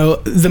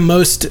 the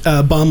most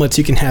bomblets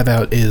you can have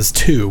out is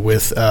 2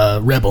 with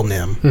Rebel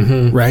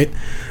Nim, right?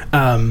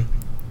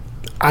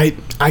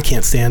 I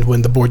can't stand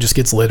when the board just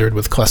gets littered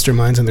with cluster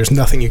mines and there's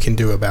nothing you can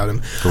do about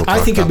them. I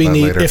think it'd be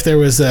neat if there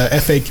was a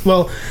FAQ.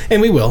 Well,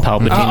 and we will.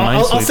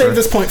 I'll save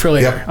this point for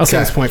later.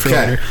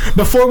 Later.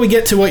 Before we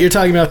get to what you're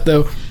talking about,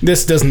 though,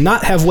 this does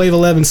not have Wave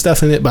 11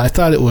 stuff in it, but I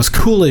thought it was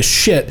cool as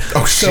shit.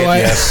 So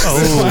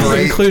I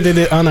included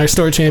it on our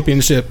Store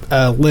Championship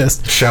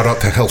list. Shout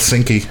out to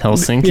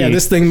Helsinki. Yeah,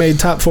 this thing made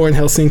top 4 in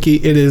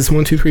Helsinki. It is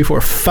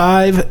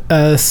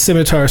 5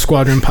 Scimitar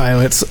Squadron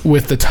pilots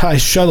with the TIE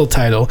Shuttle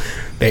title.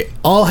 They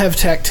all have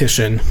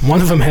Tactician. One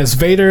of them has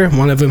Vader,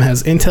 one of them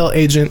has Intel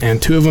Agent,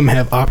 and 2 of them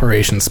have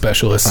Operations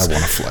Specialists. I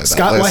want to fly that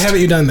Scott, list. Why haven't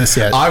you done this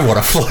yet? I want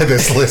to fly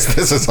this list.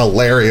 This is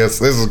hilarious.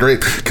 This is great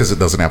because it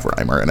doesn't have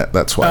Reimer in it.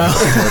 That's why.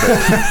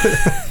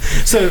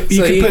 So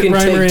you can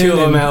take 2 of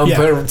them out and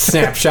put a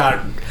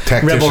snapshot.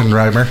 Tactician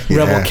Reimer.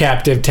 Rebel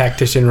Captive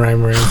Tactician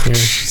Reimer in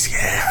here.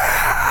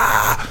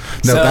 Yeah.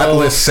 No, that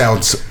list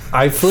sounds...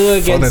 I flew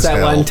against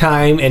that one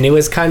time, and it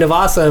was kind of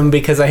awesome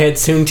because I had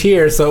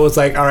Soontir, so it was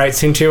like, all right,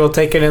 Soontir will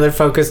take another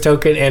focus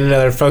token and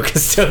another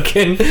focus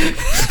token.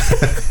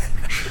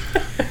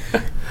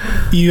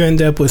 You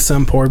end up with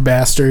some poor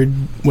bastard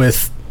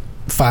with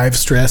 5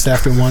 stress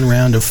after 1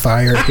 round of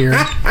fire here.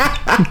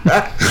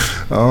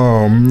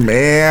 Oh,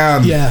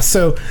 man. Yeah,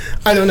 so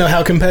I don't know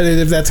how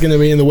competitive that's going to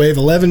be in the Wave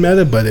 11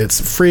 meta, but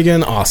it's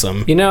friggin'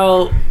 awesome.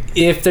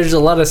 If there's a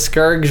lot of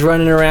Skurgs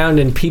running around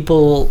and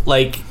people,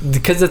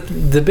 because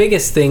the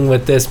biggest thing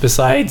with this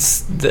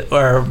besides,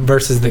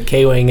 versus the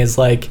K-Wing is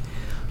like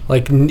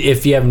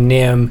if you have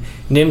Nim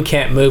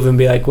can't move and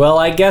be like, well,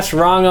 I guess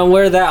wrong on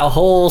where that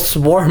whole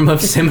swarm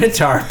of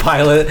Scimitar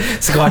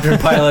squadron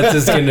pilots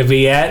is going to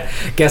be at.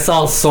 Guess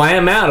I'll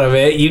slam out of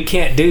it. You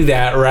can't do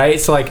that,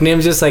 right? So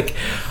Nim's just like,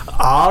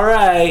 all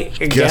right,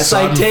 guess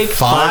I take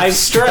 5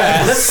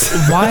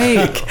 stress.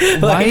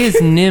 Why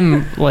is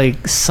Nim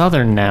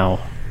Southern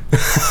now?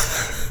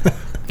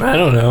 I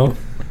don't know.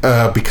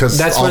 Because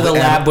that's where the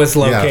lab was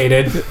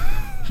located. Yeah.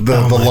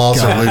 The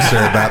laws are looser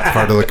in that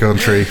part of the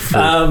country.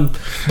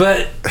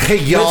 But hey,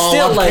 y'all,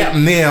 I'm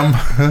Captain Nim.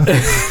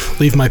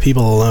 Leave my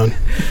people alone.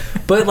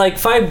 But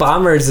 5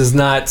 bombers is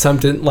not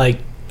something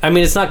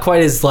it's not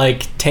quite as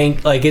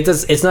tank.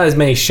 It's not as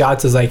many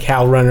shots as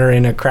Hal Runner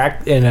in a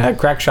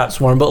crack shot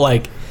swarm.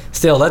 But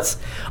still, that's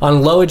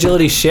on low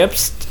agility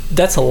ships.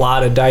 That's a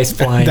lot of dice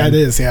flying. That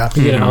is, yeah.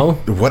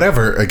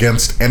 Whatever,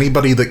 against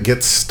anybody that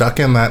gets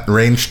stuck in that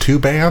range 2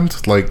 band,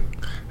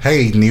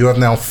 hey, you have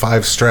now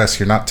 5 stress.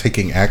 You're not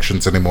taking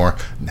actions anymore.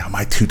 Now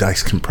my 2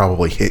 dice can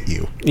probably hit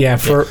you. Yeah,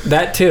 for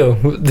that too.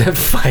 The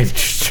 5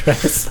 stress.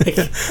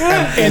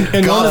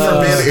 and God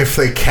forbid if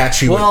they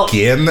catch you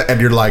again and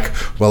you're like,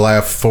 well, I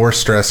have 4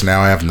 stress.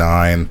 Now I have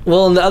 9.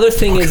 Well, and the other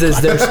thing is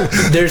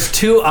there's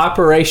 2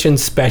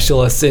 operations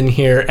specialists in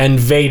here and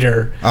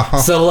Vader.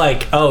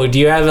 So do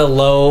you have a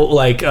low,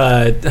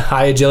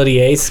 high agility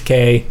ace?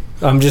 Okay.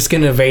 I'm just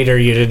going to Vader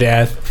you to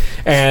death.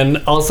 And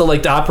also,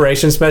 the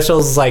Operation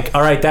Specials is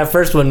all right, that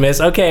first one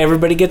missed. Okay,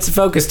 everybody gets a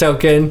focus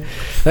token.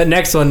 That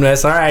next one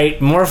missed. All right,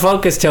 more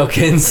focus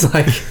tokens.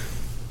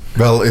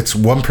 Well, it's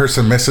 1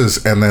 person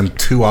misses and then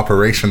 2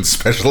 Operation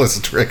Specialists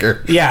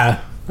trigger.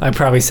 Yeah, I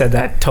probably said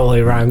that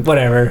totally wrong.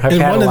 Whatever.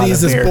 And one of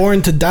these is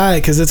born to die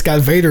because it's got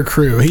Vader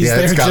crew. He's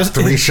there it's got just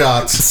 3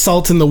 shots.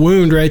 Salt in the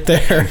wound right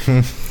there.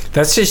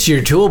 That's just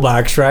your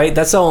toolbox, right?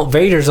 That's all.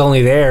 Vader's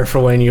only there for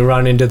when you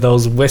run into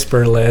those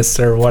whisper lists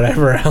or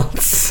whatever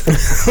else.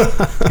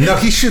 No,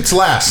 he shoots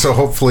last, so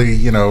hopefully,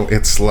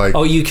 it's like...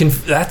 Oh, you can...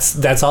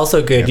 That's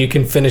also good. Yeah. You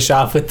can finish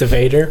off with the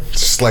Vader.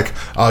 It's just like,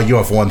 you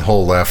have one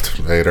hole left,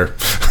 Vader.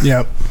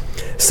 Yep.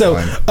 So,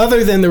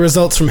 other than the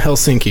results from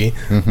Helsinki,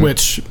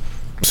 which...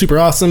 super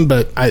awesome,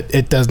 but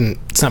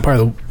it's not part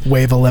of the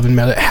Wave 11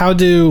 meta. How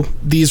do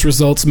these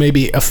results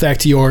maybe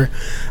affect your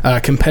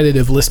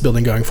competitive list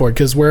building going forward?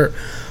 Because we're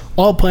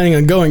all planning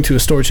on going to a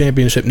store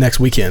championship next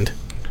weekend.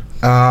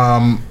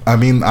 I'm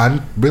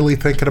really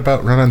thinking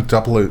about running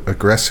double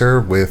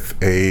aggressor with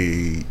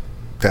a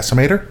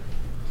decimator,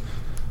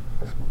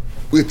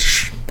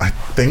 which I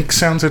think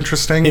sounds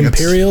interesting.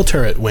 Imperial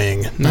turret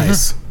wing.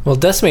 Nice. Well,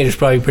 Decimator's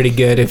probably pretty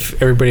good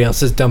if everybody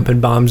else is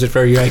dumping bombs. If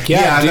you're like,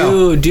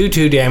 do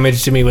 2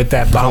 damage to me with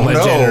that bomb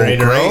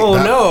generator. Great.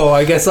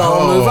 I guess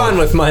I'll move on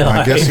with my life.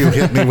 I guess you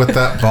hit me with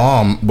that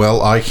bomb.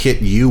 Well, I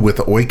hit you with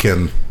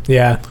Oiken.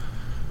 Yeah.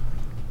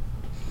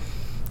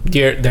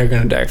 They're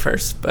going to die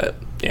first, but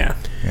yeah.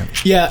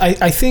 Yeah,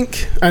 I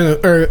think,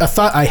 or a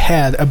thought I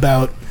had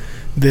about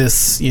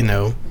this,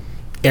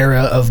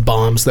 era of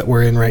bombs that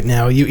we're in right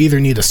now. You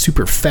either need a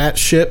super fat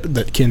ship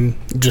that can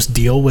just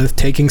deal with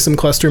taking some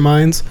cluster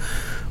mines,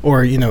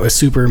 or a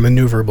super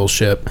maneuverable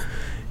ship.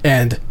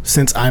 And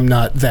since I'm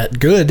not that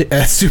good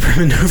at super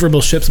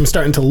maneuverable ships, I'm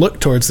starting to look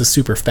towards the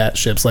super fat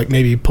ships, like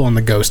maybe pulling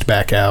the Ghost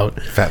back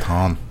out. Fat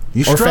Han.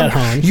 Fat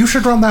Han. You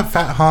should run that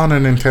Fat Han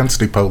and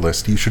Intensity Po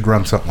list. You should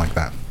run something like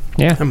that.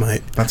 Yeah, I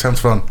might. That sounds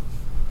fun.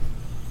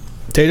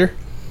 Tater?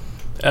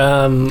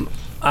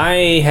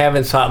 I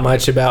haven't thought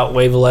much about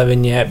Wave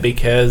 11 yet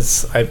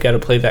because I've got to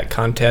play that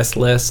contest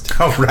list.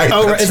 Oh,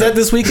 right. Is that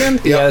this weekend?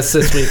 Yep. Yes,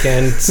 this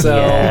weekend. So,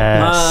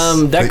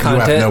 that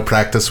contest... you have no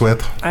practice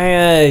with?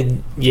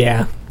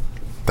 Yeah.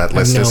 That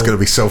list is going to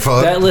be so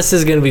fun. That list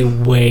is going to be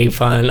way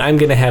fun. I'm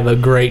going to have a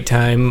great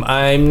time.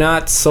 I'm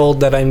not sold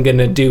that I'm going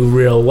to do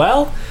real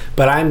well,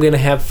 but I'm going to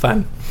have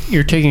fun.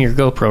 You're taking your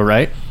GoPro,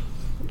 right?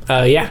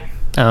 Yeah.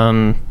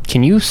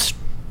 Can you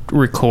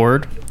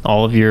record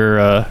all of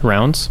your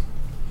rounds?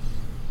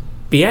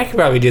 Yeah, I could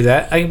probably do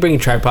that. I can bring a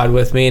tripod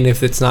with me, and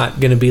if it's not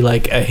going to be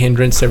like a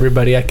hindrance to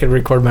everybody, I could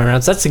record my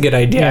rounds. That's a good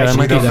idea. Yeah,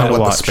 we don't know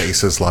what the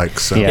space is like.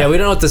 So. Yeah, we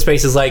don't know what the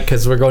space is like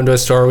because we're going to a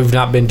store we've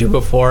not been to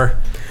before.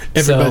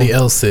 Everybody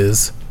else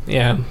is.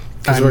 Yeah,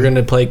 because we're going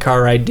to play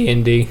car ride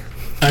D&D.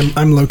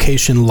 I'm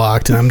location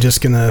locked, and I'm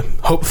just going to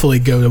hopefully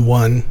go to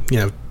one,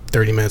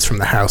 30 minutes from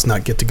the house,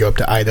 not get to go up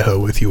to Idaho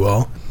with you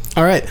all.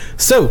 All right,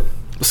 so,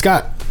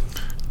 Scott,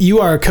 you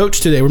are a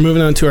coach today. We're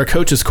moving on to our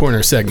Coach's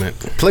Corner segment.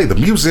 Play the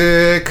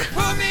music.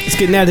 It's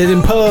getting added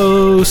in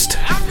post.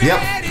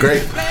 Yep,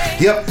 great.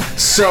 Yep.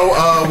 So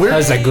That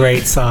was a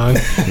great song.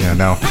 Yeah,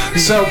 no.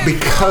 So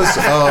because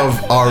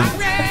of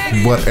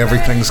what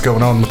everything's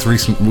going on with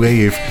recent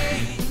wave,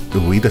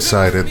 we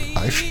decided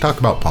I should talk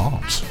about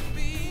bombs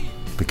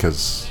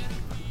because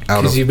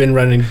you've been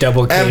running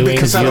double K and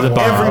wings. because out of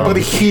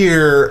everybody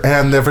here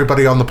and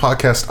everybody on the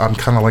podcast, I'm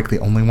kind of like the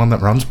only one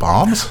that runs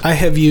bombs. I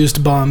have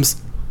used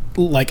bombs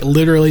like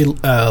literally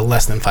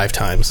less than 5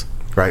 times.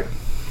 Right.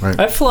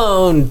 I've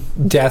flown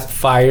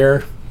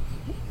Deathfire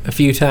a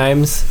few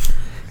times,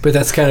 but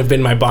that's kind of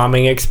been my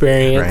bombing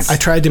experience. Right. I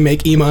tried to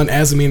make Iman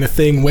Azamine a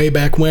thing way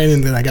back when,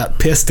 and then I got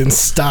pissed and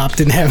stopped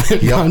and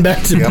haven't gone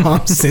back to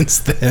bombs since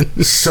then.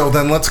 So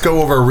then let's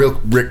go over a real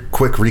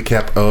quick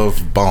recap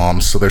of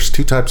bombs. So there's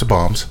 2 types of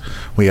bombs.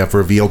 We have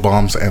reveal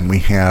bombs and we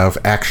have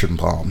action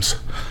bombs.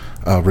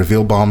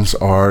 Reveal bombs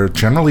are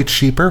generally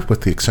cheaper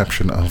with the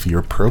exception of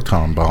your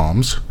proton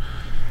bombs.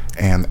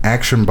 And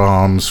action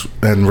bombs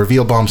and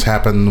reveal bombs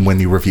happen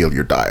when you reveal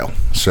your dial.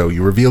 So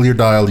you reveal your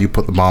dial, you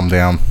put the bomb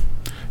down,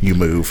 you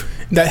move.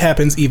 That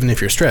happens even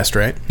if you're stressed,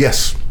 right?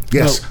 Yes.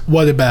 Well,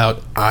 what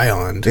about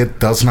ion? It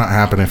does not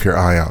happen if you're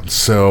ions.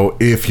 So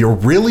if you're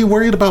really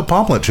worried about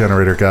bomblet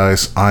generator,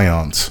 guys,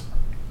 ions.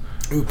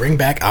 Ooh, bring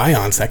back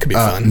ions. That could be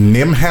fun.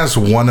 Nim has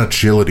 1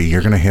 agility.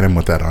 You're going to hit him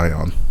with that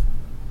ion.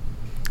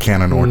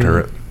 Cannon or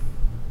turret.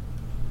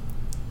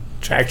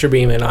 Tractor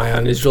beam and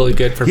ion is really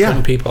good for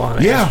putting people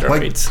on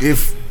asteroids. Like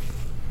if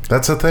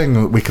that's a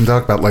thing we can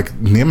talk about. Like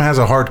Nim has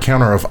a hard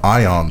counter of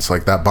ions.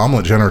 Like that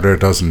bomblet generator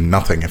does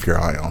nothing if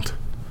you're ioned.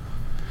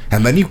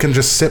 And then you can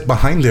just sit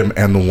behind him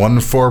and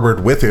 1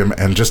 forward with him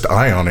and just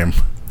ion him.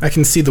 I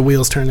can see the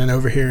wheels turning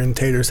over here in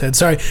Tater's head.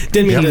 Sorry,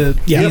 didn't mean to.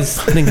 Yeah,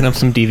 he's thinking of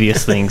some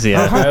devious things.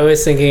 Yeah, I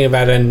was thinking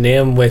about a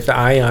Nim with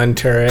ion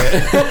turret.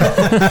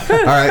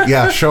 All right,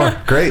 yeah, sure,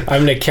 great.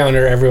 I'm gonna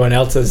counter everyone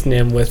else's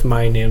Nim with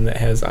my Nim that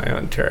has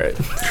ion turret.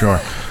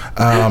 Sure.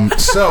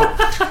 So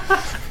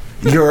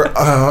your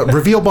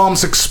reveal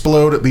bombs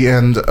explode at the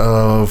end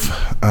of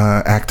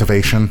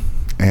activation,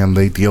 and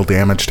they deal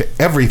damage to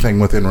everything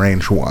within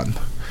range 1.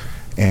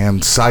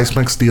 And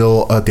seismics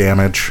deal a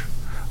damage.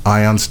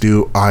 Ions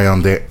do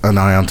an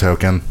ion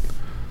token.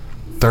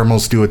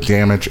 Thermals do a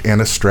damage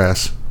and a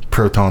stress.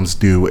 Protons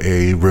do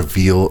a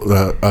reveal,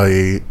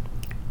 a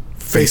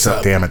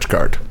face-up damage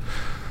card.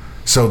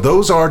 So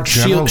those are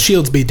general...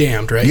 Shields be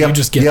damned, right? Yep, You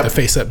just get yep. the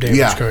face-up damage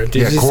Yeah. card.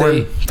 Did you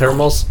say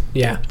thermals?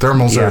 Yeah.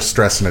 Thermals Yeah. are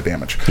stress and a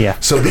damage. Yeah.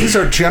 So these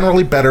are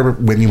generally better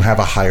when you have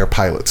a higher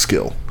pilot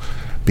skill,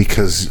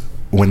 because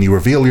when you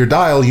reveal your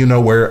dial, you know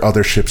where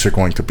other ships are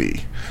going to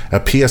be. A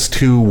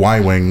PS2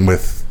 Y-Wing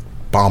with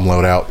bomb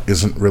loadout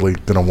isn't really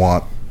going to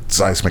want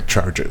seismic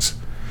charges,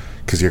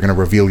 because you're going to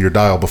reveal your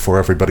dial before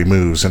everybody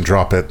moves and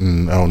drop it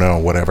and, oh no,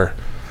 whatever.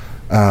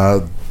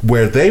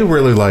 Where they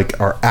really like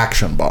are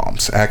action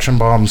bombs. Action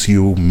bombs,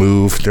 you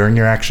move during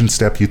your action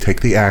step, you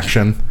take the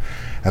action,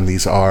 and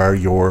these are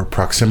your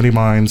proximity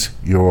mines,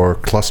 your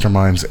cluster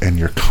mines, and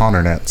your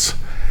Connor nets.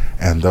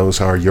 And those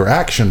are your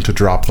action to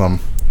drop them,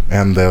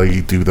 and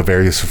they do the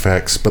various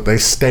effects, but they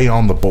stay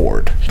on the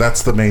board.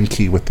 That's the main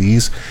key with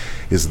these,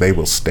 is they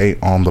will stay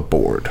on the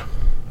board.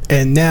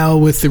 And now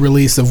with the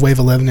release of Wave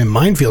 11 and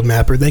Minefield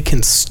Mapper, they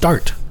can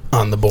start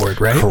on the board,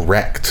 right?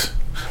 Correct.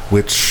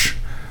 Which...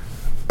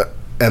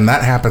 and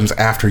that happens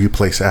after you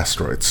place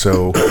asteroids.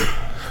 So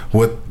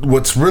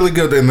what's really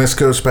good, and this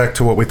goes back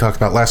to what we talked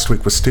about last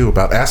week with Stu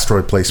about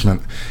asteroid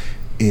placement,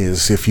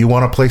 is if you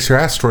want to place your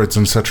asteroids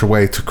in such a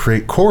way to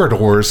create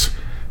corridors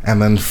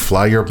and then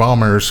fly your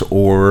bombers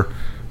or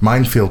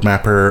minefield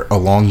mapper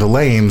along the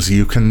lanes,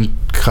 you can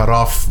cut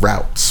off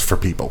routes for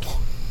people.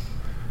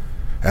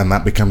 And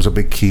that becomes a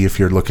big key if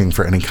you're looking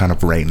for any kind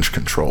of range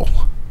control,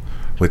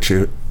 which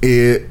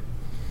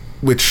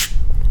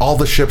all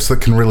the ships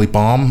that can really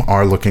bomb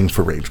are looking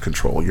for range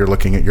control. You're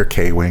looking at your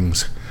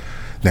K-Wings,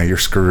 now your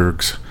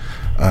Skurgs,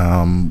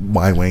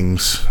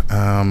 Y-Wings.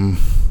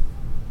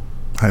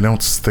 I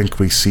don't think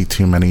we see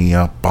too many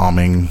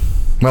bombing...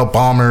 well,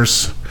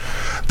 bombers.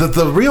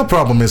 The real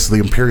problem is the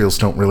Imperials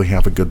don't really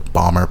have a good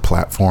bomber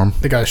platform.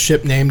 They got a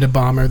ship named a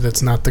bomber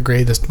that's not the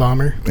greatest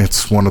bomber.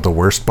 It's one of the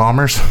worst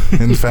bombers,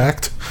 in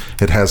fact.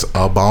 It has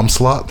a bomb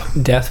slot.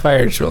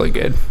 Deathfire is really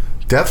good.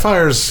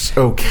 Deathfire's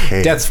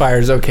okay. Deathfire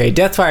is okay.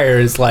 Deathfire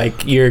is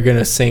like you're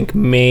gonna sink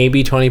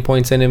maybe 20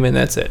 points in him, and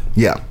that's it.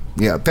 Yeah.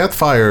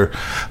 Deathfire.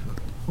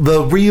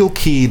 The real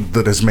key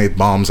that has made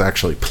bombs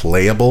actually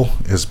playable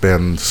has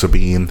been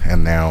Sabine,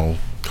 and now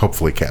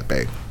hopefully Cat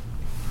Bane.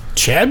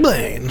 Chad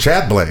Blaine.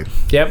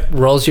 Yep,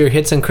 rolls your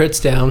hits and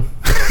crits down.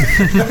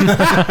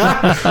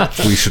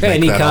 We should make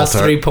And he that costs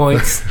altar. 3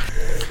 points.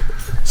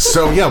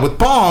 So yeah, with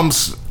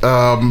bombs,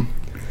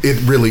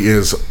 it really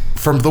is.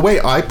 From the way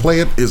I play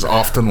it, is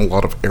often a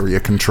lot of area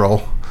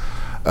control.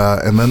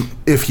 And then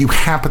if you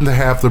happen to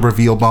have the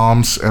reveal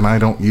bombs, and I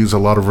don't use a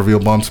lot of reveal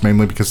bombs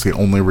mainly because the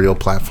only real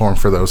platform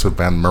for those have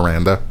been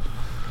Miranda.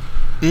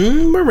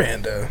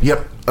 Miranda.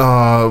 Yep.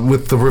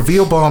 With the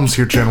reveal bombs,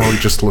 you're generally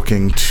just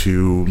looking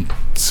to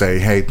say,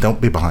 hey, don't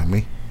be behind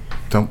me.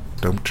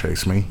 Don't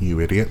chase me, you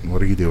idiot.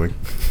 What are you doing?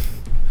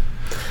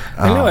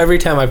 I know every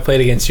time I've played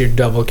against your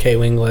double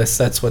K-Wing list,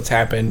 that's what's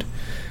happened.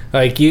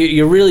 Like,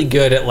 you're really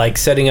good at, like,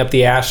 setting up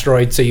the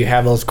asteroid so you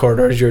have those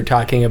corridors you were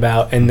talking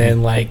about, and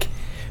then, like,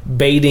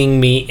 baiting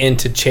me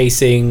into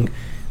chasing,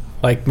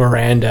 like,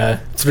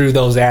 Miranda through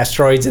those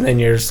asteroids, and then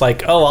you're just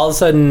like, oh, all of a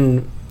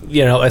sudden,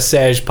 you know, a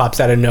Sej pops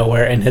out of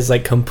nowhere and has,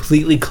 like,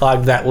 completely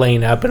clogged that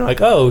lane up, and I'm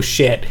like, oh,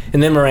 shit.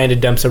 And then Miranda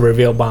dumps a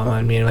reveal bomb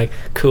on me, and I'm like,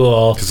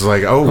 cool. It's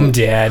like, oh, I'm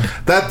dead.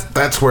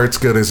 That's where it's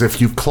good, is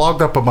if you've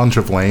clogged up a bunch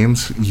of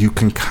lanes, you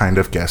can kind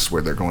of guess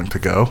where they're going to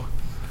go.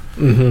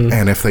 Mm-hmm.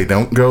 And if they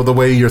don't go the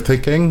way you're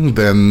thinking,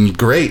 then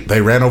great.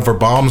 They ran over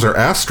bombs or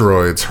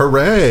asteroids.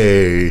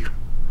 Hooray!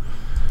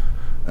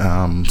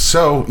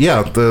 So,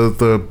 yeah,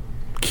 the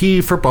key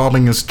for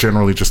bombing is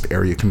generally just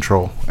area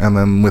control. And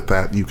then with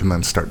that, you can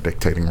then start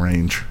dictating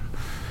range.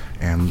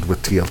 And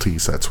with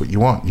TLTs, that's what you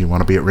want. You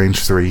want to be at range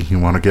 3. You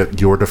want to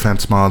get your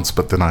defense mods,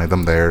 but deny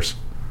them theirs.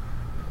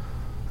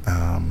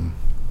 And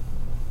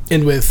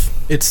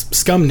with it's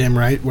Scumnim,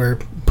 right? Where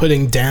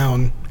putting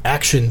down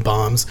action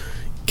bombs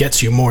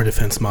gets you more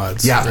defense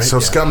mods. Yeah, right? so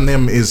Scum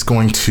Nim is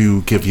going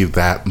to give you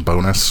that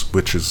bonus,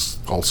 which is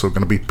also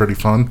going to be pretty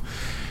fun.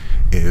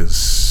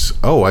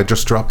 I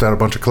just dropped out a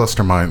bunch of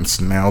cluster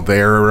mines. Now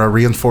they're a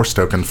reinforced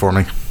token for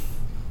me.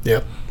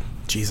 Yep.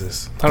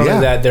 Jesus. Not only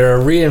that, they're a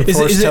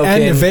reinforced Is it token.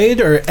 add evade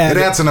or add...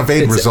 It adds an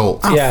evade result.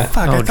 Oh, Yeah.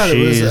 fuck. I Oh, thought it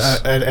was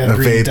jeez. an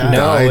Evade die. No,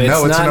 die. it's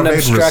No, it's not an an evade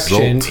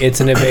obstruction. result. It's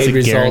an evade a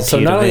result.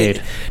 So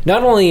guaranteed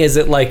not only is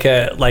it like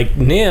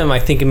Nim, I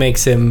think it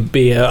makes him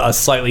be a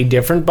slightly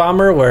different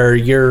bomber where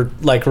you're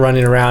like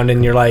running around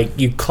and you're like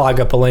you clog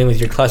up a lane with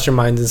your cluster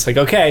mines. And it's like,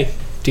 okay,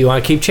 do you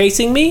want to keep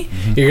chasing me?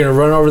 Mm-hmm. You're gonna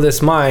run over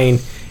this mine,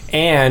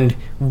 and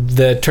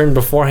the turn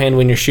beforehand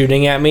when you're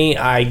shooting at me,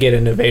 I get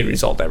an evade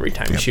result every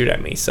time you shoot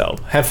at me. So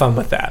have fun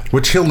with that.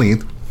 Which he'll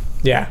need.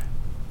 Yeah.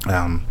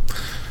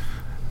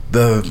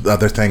 The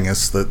other thing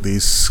is that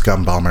these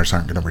scum bombers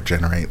aren't going to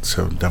regenerate,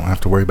 so don't have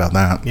to worry about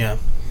that. Yeah.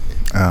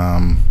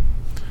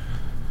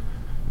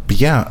 But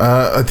yeah,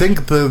 I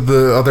think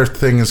the other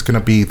thing is going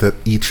to be that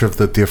each of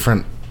the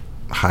different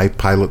high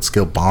pilot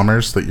skill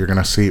bombers that you're going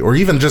to see, or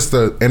even just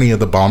any of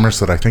the bombers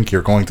that I think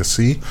you're going to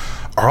see,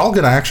 are all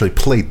going to actually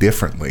play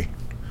differently.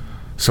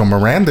 So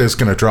Miranda is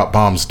going to drop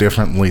bombs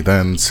differently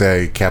than,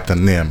 say,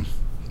 Captain Nim.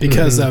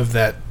 Because of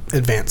that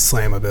advanced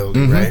slam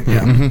ability, right?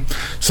 Yeah.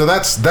 So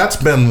that's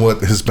been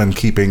what has been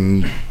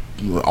keeping.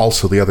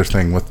 Also, the other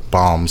thing with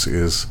bombs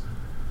is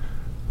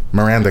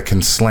Miranda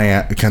can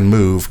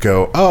move,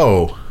 go,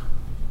 oh,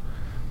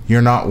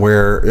 you're not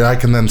where I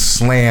can then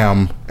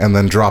slam and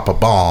then drop a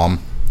bomb.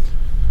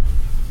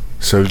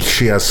 So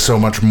she has so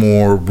much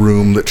more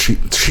room that she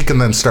can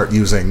then start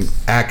using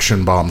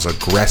action bombs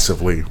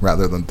aggressively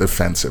rather than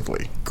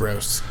defensively.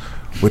 Gross.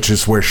 Which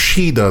is where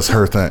she does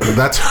her thing.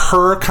 That's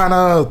her kind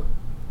of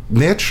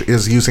niche,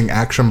 is using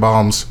action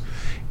bombs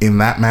in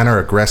that manner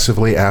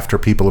aggressively after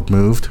people have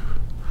moved.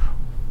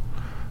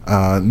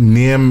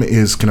 Nim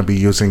is going to be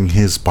using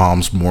his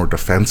bombs more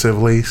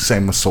defensively.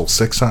 Same with Sol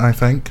Sixa, I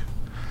think.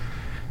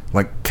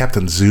 Like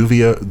Captain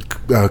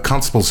Zuvia,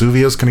 Constable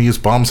Zuvia is going to use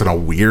bombs in a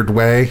weird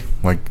way,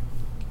 like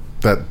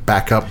that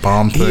backup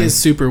bomb thing. He is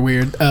super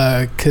weird,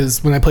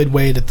 because when I played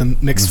Wade at the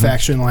mixed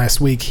faction last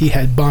week, he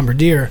had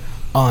Bombardier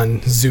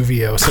on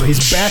Zuvio, so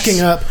he's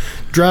backing up,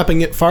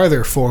 dropping it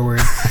farther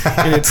forward,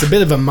 and it's a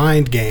bit of a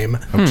mind game.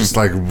 I'm just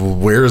like,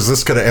 where is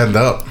this going to end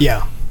up?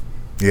 Yeah,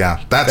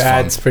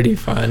 that's fun. Pretty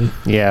fun.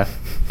 Yeah.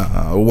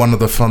 One of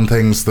the fun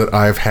things that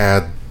I've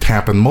had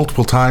happen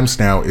multiple times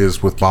now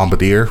is with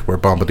Bombardier, where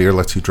Bombardier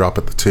lets you drop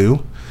at the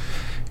 2,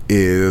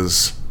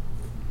 is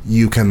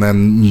you can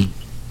then,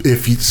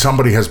 if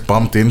somebody has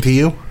bumped into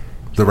you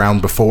the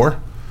round before,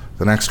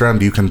 the next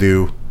round you can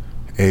do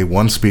a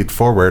 1-speed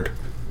forward.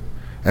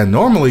 And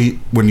normally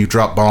when you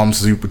drop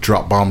bombs, you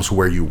drop bombs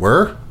where you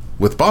were.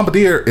 With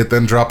Bombardier, it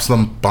then drops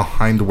them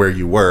behind where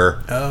you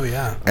were. Oh,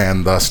 yeah.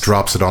 And thus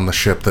drops it on the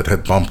ship that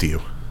had bumped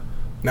you.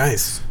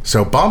 Nice.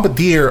 So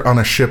Bombardier on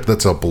a ship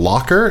that's a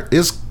blocker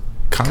is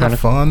kind of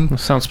fun.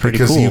 Sounds pretty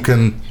cool. Because you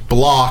can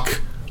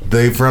block,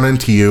 they've run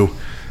into you,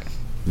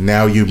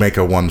 now you make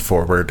a 1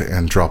 forward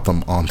and drop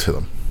them onto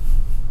them.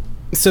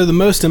 So the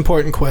most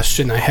important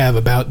question I have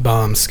about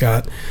bombs,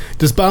 Scott,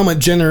 does Bomb with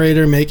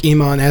Generator make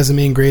Iman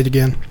Azamine great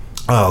again?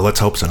 Let's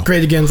hope so.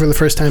 Great again for the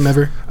first time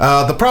ever?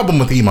 The problem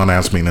with Iman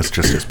Azamine is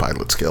just his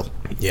pilot skill.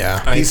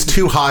 Yeah. He's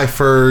too high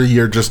for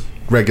your just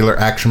regular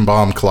action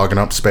bomb clogging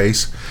up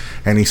space,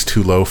 and he's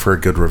too low for a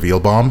good reveal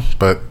bomb,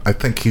 but I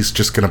think he's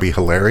just going to be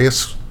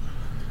hilarious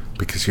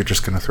because you're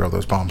just going to throw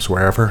those bombs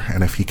wherever,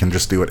 and if he can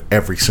just do it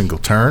every single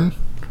turn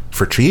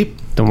for cheap,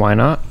 then why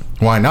not?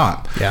 Why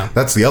not? Yeah.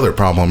 That's the other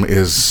problem,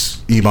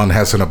 is Iman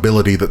has an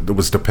ability that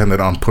was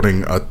dependent on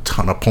putting a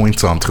ton of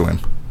points onto him.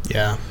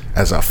 Yeah.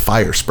 As a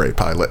fire spray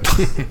pilot.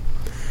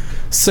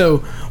 So,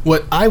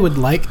 what I would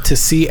like to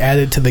see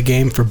added to the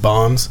game for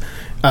bombs,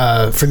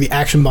 for the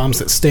action bombs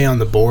that stay on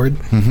the board,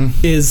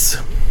 is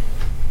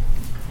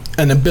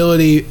an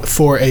ability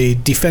for a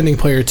defending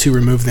player to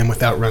remove them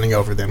without running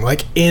over them.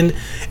 Like in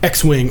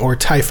X-Wing or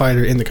TIE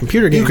Fighter in the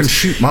computer games, you can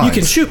shoot mines. You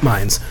can shoot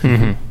mines.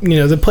 You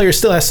know, the player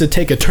still has to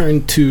take a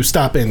turn to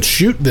stop and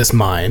shoot this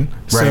mine.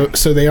 Right.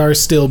 So they are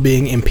still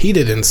being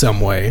impeded in some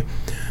way.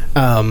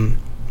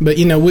 But,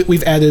 you know,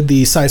 we've added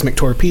the seismic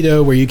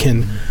torpedo where you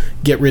can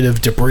get rid of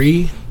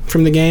debris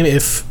from the game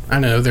if, I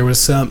don't know, there was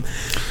some...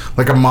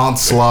 Like a mod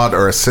slot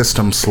or a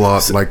system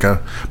slot, like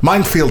a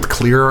minefield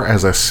clearer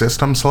as a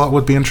system slot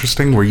would be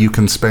interesting, where you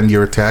can spend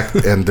your attack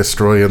and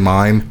destroy a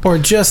mine. Or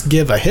just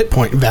give a hit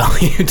point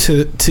value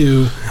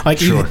to like,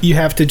 sure. you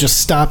have to just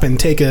stop and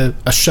take a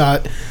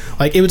shot.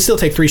 Like, it would still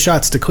take 3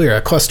 shots to clear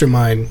a cluster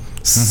mine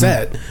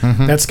set.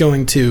 That's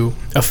going to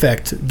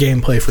affect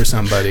gameplay for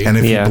somebody. And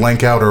if you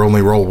blank out or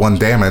only roll 1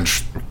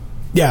 damage,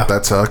 yeah,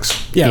 that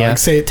sucks. Yeah, Yeah. like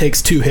say it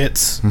takes 2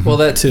 hits. Well,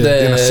 that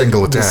in a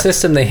single the attack.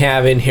 system they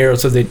have in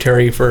Heroes of the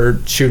Terry for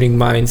shooting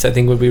mines, I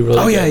think would be really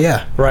Oh, good.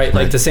 yeah. Right?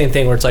 Like the same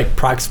thing where it's like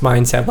prox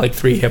mines have like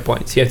 3 hit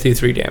points. You have to do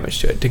 3 damage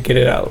to it to get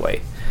it out of the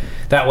way.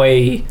 That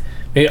way,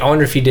 I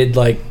wonder if you did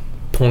like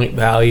point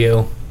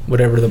value,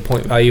 whatever the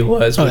point value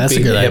was, would that's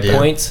be a good the hit idea.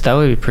 points. That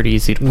would be pretty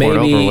easy to port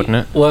over, wouldn't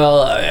it?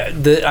 Well,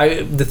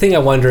 the thing I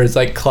wonder is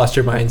like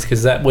cluster mines,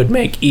 because that would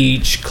make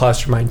each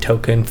cluster mine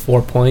token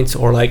 4 points,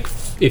 or like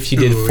if you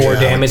did 4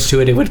 damage to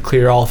it, it would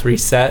clear all 3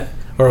 set,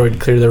 or it would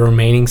clear the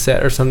remaining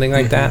set or something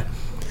like that.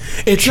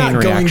 It's Chain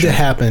not going reaction. to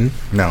happen.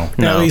 No.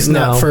 At least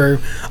not for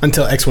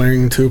until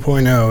X-Wing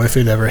 2.0, if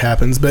it ever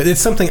happens. But it's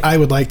something I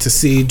would like to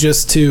see,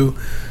 just to,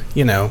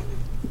 you know,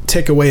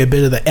 take away a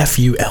bit of the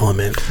FU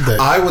element that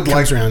I would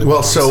comes like. around in Well,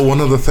 bombs. so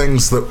one of the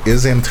things that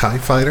is in TIE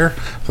Fighter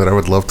that I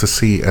would love to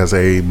see as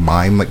a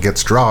mine that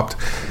gets dropped,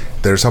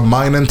 there's a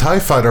mine in TIE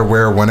Fighter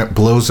where when it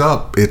blows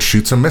up, it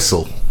shoots a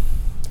missile.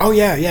 Oh,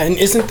 yeah. And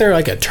isn't there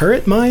like a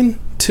turret mine,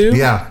 too?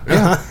 Yeah.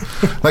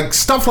 Like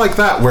stuff like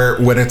that, where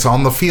when it's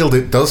on the field,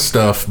 it does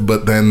stuff,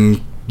 but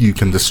then you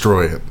can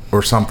destroy it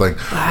or something.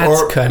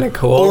 That's kind of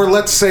cool. Or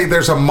let's say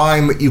there's a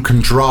mine that you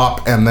can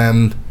drop and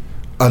then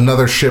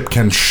another ship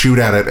can shoot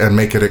at it and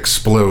make it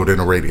explode in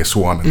a radius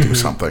 1 and do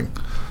something.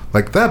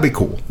 Like, that'd be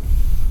cool.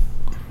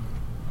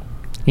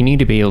 You need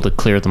to be able to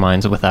clear the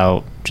mines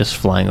without just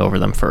flying over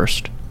them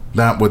first.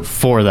 That would...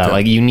 For that,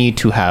 like, you need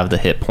to have the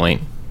hit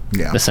point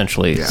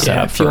essentially Yeah. set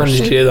up if you wanted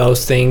first. to do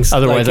those things.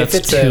 Otherwise, like,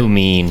 that's too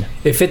mean.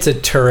 If it's a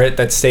turret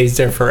that stays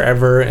there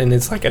forever and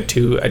it's like a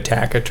 2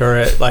 attack a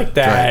turret, like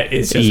that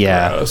is just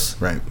gross.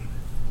 Right.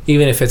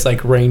 Even if it's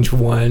like range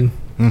 1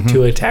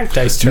 to attack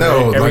dice turret.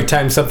 No, every like-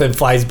 time something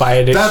flies by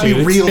it, it That'd be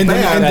shoots. real And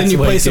then, bad. and then That's you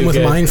way place them too with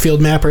good. Minefield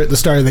Mapper at the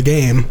start of the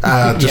game. Just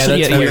that's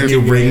and then weird.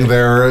 you ring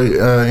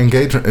their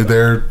engagement,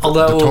 their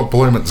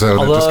deployment zone.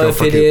 and just Although go, if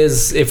fuck it you.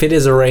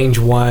 is a range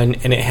 1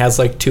 and it has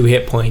like 2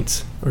 hit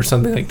points or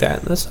something like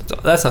that,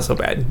 that's not so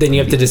bad. Then you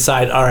have to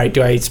decide, all right,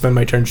 do I spend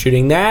my turn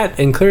shooting that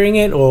and clearing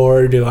it,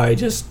 or do I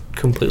just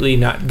completely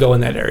not go in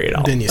that area at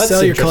all? Then you That's sell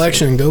your interesting.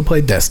 collection and go play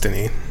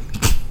Destiny.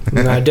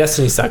 Nah,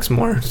 Destiny sucks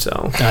more,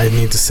 so. I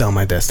need to sell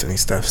my Destiny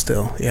stuff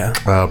still. Yeah.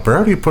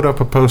 Brody put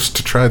up a post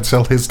to try and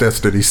sell his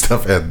Destiny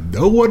stuff, and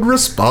no one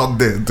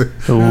responded. Check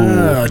it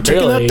out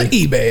Really? the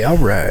eBay. All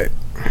right.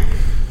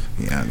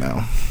 Yeah,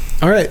 no.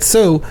 All right.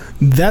 So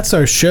that's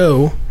our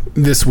show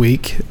this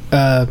week.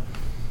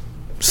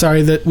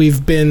 Sorry that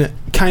we've been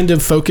kind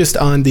of focused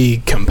on the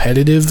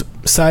competitive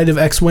side of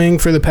X-Wing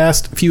for the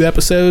past few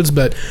episodes,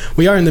 but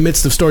we are in the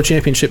midst of store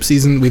championship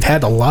season. We've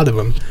had a lot of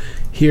them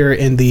here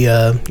in the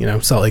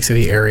Salt Lake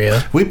City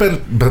area. We've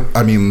been, but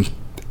I mean,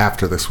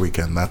 after this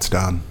weekend, that's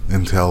done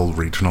until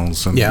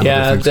regionals and Yeah. other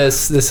Yeah, things.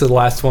 this is the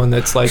last one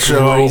that's like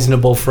So-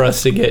 reasonable for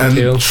us to get And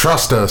to.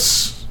 trust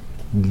us,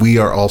 we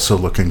are also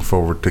looking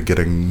forward to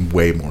getting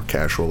way more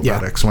casual about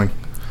Yeah. X-Wing.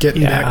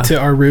 Getting Yeah. back to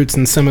our roots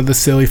and some of the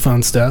silly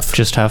fun stuff.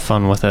 Just have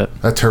fun with it.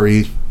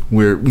 Atari,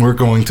 we're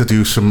going to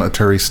do some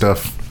Atari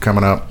stuff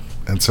coming up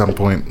at some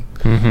point.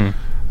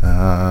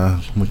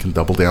 We can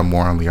double down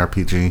more on the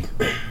RPG.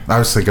 I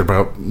was thinking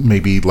about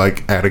maybe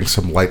like adding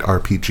some light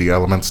RPG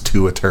elements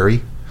to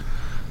Atari,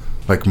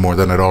 like more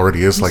than it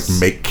already is. Like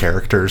make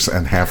characters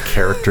and have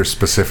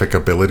character-specific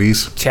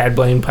abilities. Chad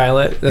Blaine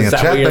pilot. That's Yeah,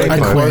 that Chad what you're Blaine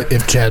looking I'd pilot. for?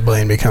 quit if Chad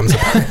Blaine becomes a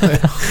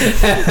pilot.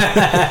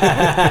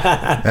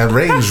 At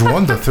range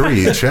 1 to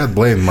 3, Chad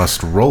Blaine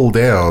must roll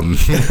down.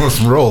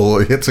 Must roll,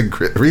 hits a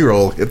crit,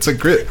 reroll, hits a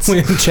crit.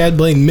 When Chad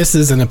Blaine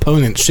misses an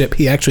opponent's ship,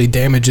 he actually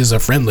damages a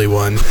friendly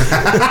one.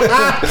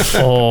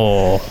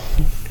 Oh,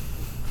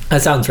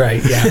 That sounds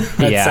right. Yeah,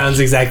 that Yeah. sounds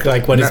exactly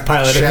like what his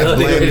pilot Chad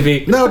ability would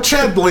be. No,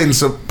 Chad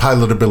Blaine's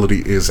pilot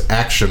ability is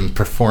action,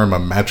 perform a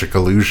magic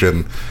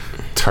illusion,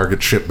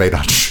 target ship may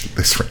not shoot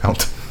this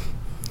round.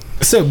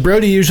 So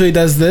Brody usually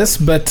does this,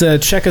 but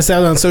check us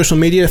out on social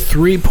media.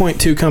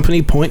 3.2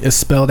 Company. Point is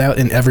spelled out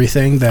in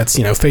everything. That's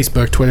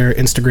Facebook, Twitter,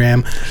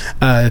 Instagram,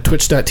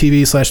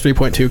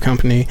 twitch.tv/3.2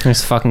 Company.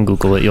 just fucking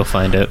Google it. You'll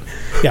find it.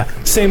 Yeah.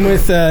 Same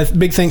with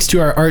big thanks to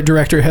our art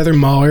director Heather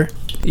Mahler.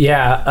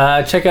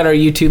 Yeah, check out our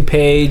YouTube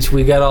page.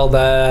 We got all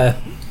the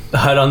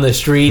HUD on the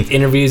Street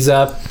interviews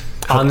up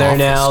on there Off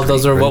the now. Street,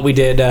 Those are right? what we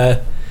did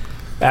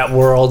at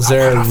Worlds.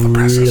 They're Off the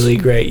presses. really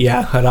great.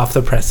 Yeah, HUD off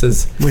the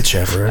presses.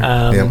 Whichever.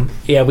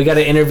 Yeah, we got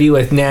an interview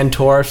with Nan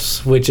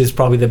Torfs, which is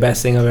probably the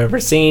best thing I've ever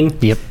seen.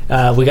 Yep.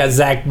 We got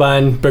Zach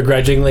Bunn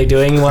begrudgingly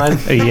doing one.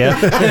 Yeah.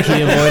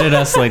 He avoided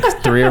us like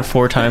 3 or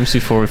 4 times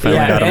before we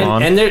finally got him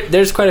on. and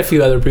there's quite a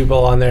few other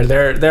people on there.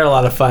 They're a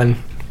lot of fun.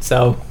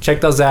 So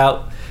check those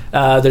out.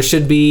 There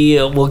should be.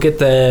 We'll get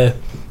the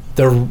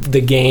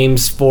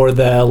games for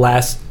the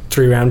last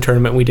 3-round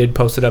tournament we did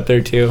posted up there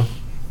too.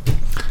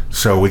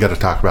 So we got to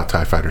talk about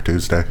TIE Fighter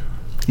Tuesday.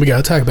 We got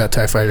to talk about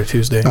TIE Fighter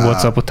Tuesday.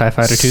 What's up with TIE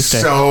Fighter Tuesday?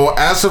 So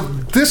as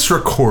of this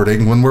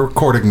recording, when we're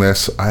recording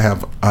this, I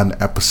have an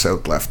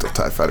episode left of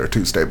TIE Fighter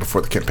Tuesday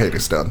before the campaign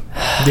is done.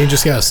 Then you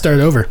just got to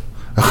start over.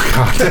 Oh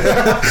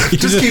God!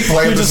 just keep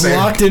playing You're the just same.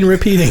 locked in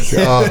repeating.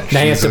 Oh,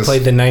 Now you have to Jesus. play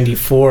the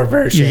 94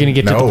 version. You're going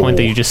to get to the No. point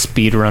that you just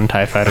speed run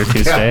TIE Fighter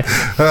Tuesday.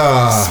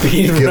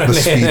 Speed Get the run.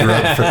 speed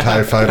run for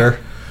TIE Fighter.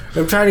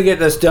 I'm trying to get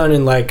this done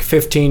in like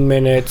 15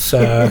 minutes.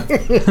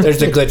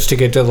 There's a glitch to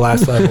get to the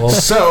last level.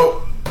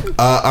 So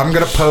I'm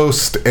gonna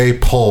post a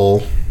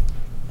poll.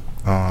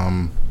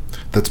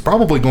 That's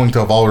probably going to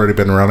have already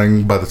been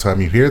running by the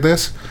time you hear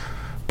this,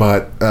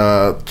 but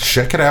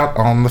check it out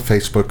on the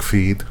Facebook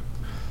feed.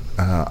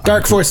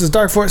 Dark Forces,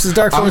 Dark Forces,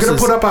 Dark I'm Forces. going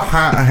to put up a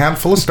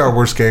handful of Star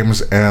Wars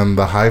games, and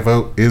the high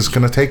vote is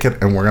going to take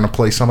it, and we're going to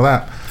play some of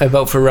that. I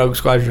vote for Rogue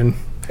Squadron.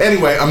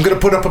 Anyway, I'm going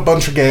to put up a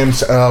bunch of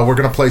games. We're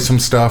going to play some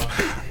stuff.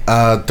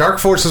 Dark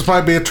Forces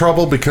might be a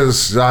trouble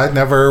because I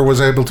never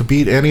was able to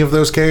beat any of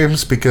those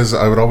games because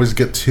I would always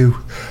get to...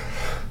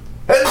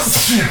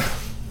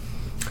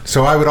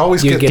 So I would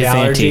always You get get to...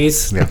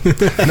 allergies.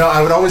 Yeah. No,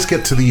 I would always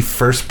get to the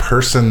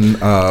first-person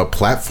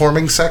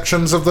platforming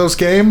sections of those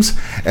games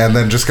and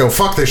then just go,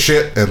 fuck this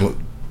shit, and...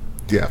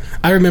 Yeah.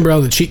 I remember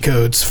all the cheat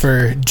codes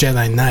for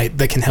Jedi Knight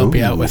that can help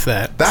you out with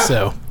that.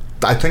 So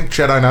I think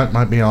Jedi Knight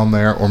might be on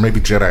there, or maybe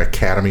Jedi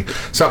Academy.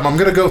 So I'm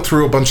going to go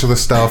through a bunch of the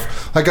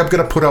stuff. Like, I'm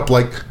going to put up,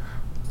 like,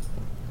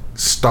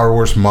 Star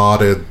Wars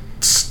modded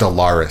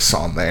Stellaris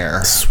on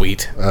there.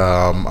 sweet.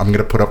 I'm going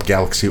to put up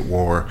Galaxy at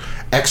War.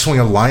 X-Wing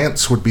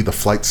Alliance would be the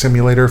flight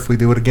simulator if we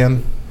do it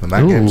again. And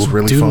that game's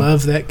really Do fun.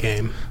 love that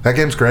game. That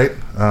game's great.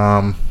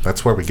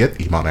 That's where we get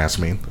Iman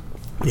Asmin.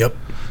 Yep.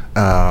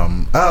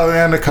 And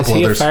a Is couple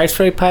he a others. Fire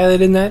Strike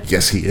pilot in that?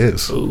 Yes, he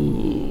is.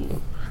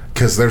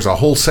 Because there's a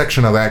whole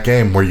section of that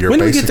game where you're When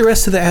do we basically... get the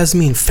rest of the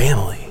Asmin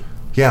family?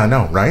 Yeah, I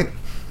know, right?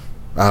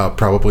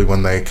 Probably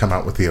when they come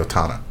out with the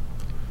Otana,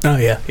 Oh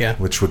yeah, yeah.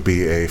 which would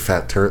be a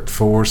fat turret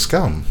for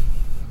Scum.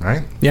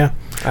 right? Yeah.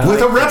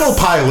 With a rebel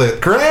pilot.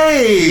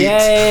 Great!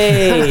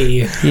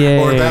 Yay! Yay.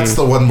 Or that's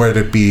the one where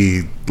it'd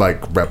be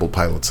like rebel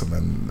pilots and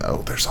then,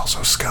 there's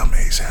also Scum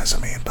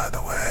Azazamine, by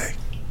the way.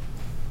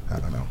 I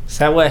don't know. Is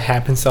that what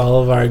happens to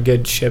all of our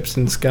good ships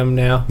in Scum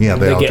now? Yeah,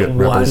 they all get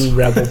rebels. one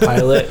rebel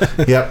pilot.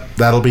 Yep,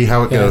 that'll be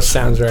how it Yeah, goes.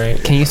 sounds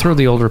right. Can you throw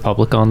the Old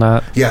Republic on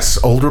that?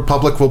 Yes, Old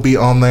Republic will be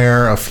on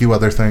there. A few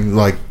other things,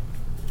 like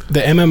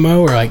The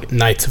MMO or like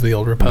Knights of the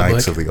Old Republic?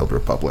 Knights of the Old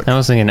Republic. I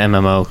was thinking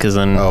MMO because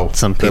then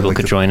some then people we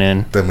could join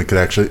in. Then we could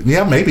actually...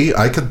 Yeah, maybe.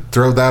 I could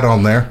throw that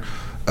on there.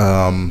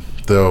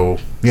 Though,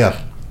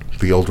 yeah,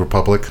 the Old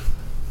Republic.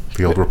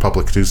 The Old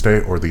Republic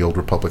Tuesday or the Old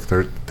Republic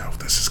Thursday. No,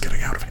 this is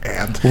getting out of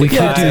hand. We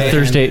could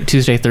do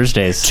Tuesday,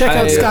 Thursdays. Check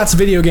out Scott's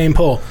video game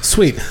poll.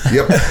 Sweet.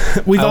 Yep.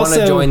 We've I want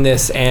also to join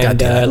this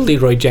and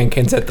Leroy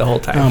Jenkins at the whole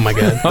time. Oh my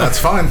god. That's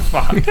fine.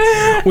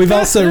 We've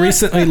also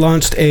recently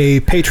launched a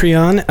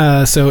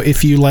Patreon, so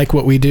if you like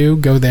what we do,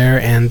 go there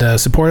and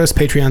support us.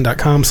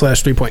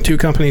 Patreon.com/3.2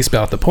 company,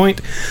 spell out the point.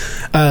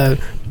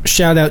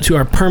 Shout out to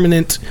our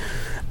permanent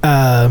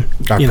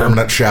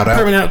permanent shout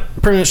out.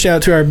 Permanent shout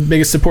out to our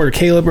biggest supporter,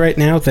 Caleb, right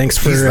now. Thanks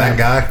for He's that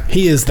guy.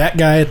 He is that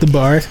guy at the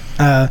bar.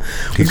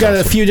 We've got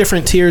a few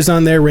different tiers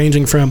on there,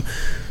 ranging from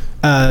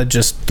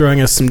just throwing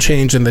us some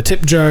change in the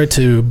tip jar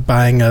to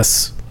buying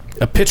us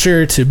a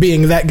pitcher to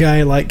being that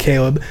guy like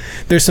Caleb.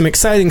 There's some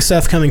exciting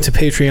stuff coming to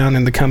Patreon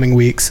in the coming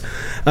weeks.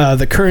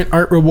 The current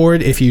art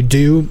reward, if you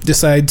do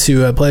decide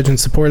to pledge and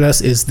support us,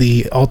 is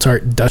the Alt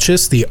Art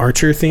Duchess, the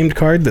Archer themed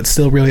card that's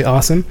still really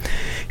awesome.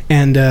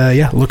 And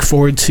look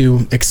forward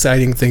to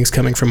exciting things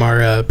coming from our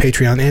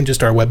Patreon and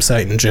just our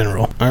website in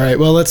general. All right,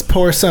 well, let's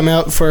pour some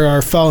out for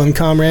our fallen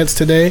comrades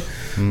today.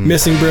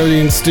 Missing Brody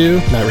and Stu.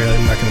 Not really.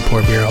 I'm not going to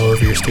pour beer all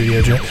over your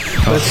studio, Joe.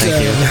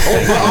 Thank you.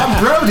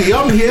 I'm Brody.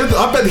 I'm here.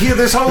 I've been here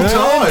this whole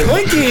time.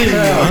 Clinky!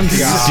 I'm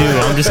Stu.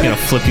 I'm just going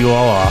to flip you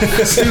all off.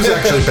 Stu's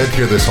actually been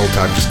here this whole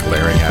time just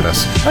glaring at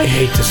us. I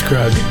hate the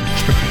Scrug.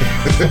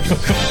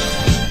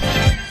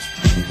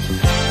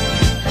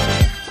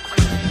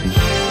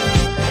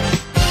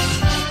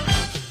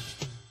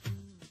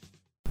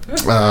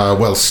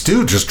 Well,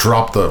 Stu just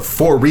dropped the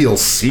for real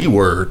C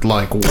word.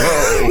 Like, whoa.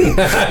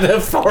 The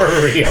for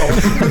real.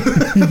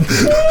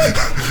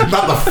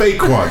 Not the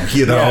fake one,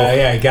 you know.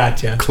 Yeah,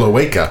 gotcha.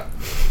 Cloaca.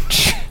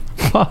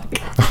 Fuck.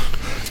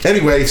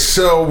 Anyway,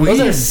 so we...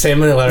 Those are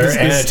similar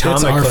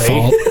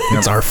anatomically.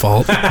 It's our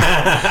fault. We're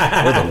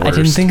the worst. I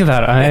didn't think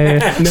about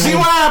it. See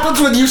what happens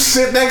when you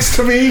sit next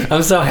to me?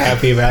 I'm so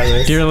happy about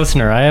this. Dear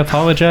listener, I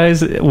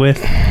apologize with...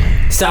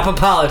 Stop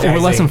apologizing. We're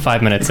less than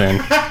 5 minutes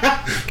in.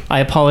 I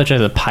apologize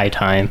at pie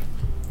time.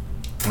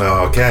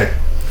 Okay.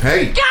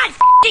 Hey. God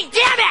f***ing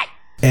damn it!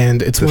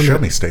 And it's The one show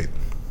of me state.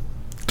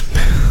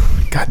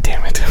 God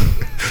damn it.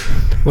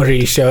 What are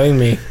you showing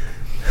me?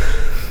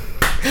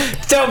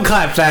 Don't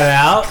clap that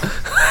out.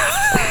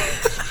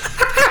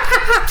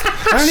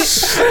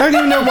 I don't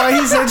even know why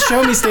he said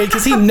show me state,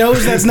 because he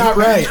knows that's not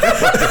right.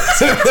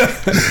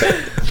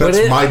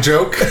 That's my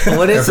joke.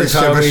 What is Every a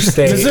show time me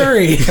state?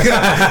 Missouri.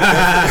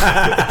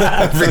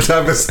 Every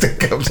time a state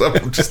comes up,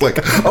 I'm just like,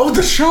 oh,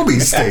 the show me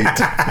state.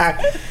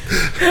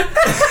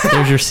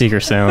 There's your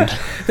secret sound.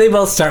 They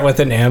both start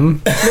with an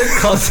M. They're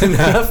close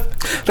enough.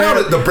 Out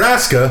at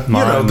Nebraska, the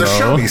Monroe.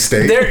 show me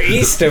state. They're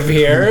east of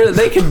here.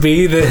 They could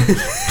be the...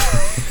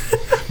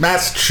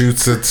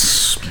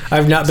 Massachusetts.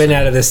 I've not been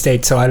out of the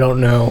state, so I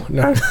don't know.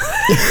 No.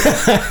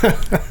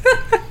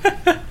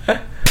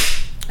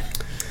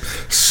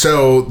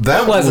 So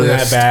that wasn't that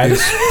list bad.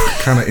 is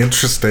kind of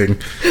interesting.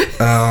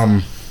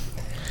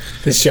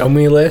 The show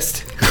me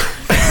list.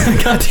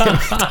 God damn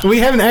it. We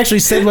haven't actually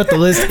said what the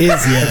list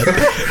is yet.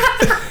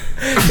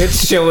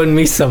 It's showing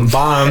me some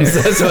bombs.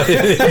 That's what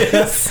it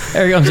is.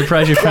 Eric, I'm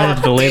surprised you're trying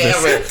to delay this.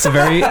 It's a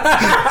very...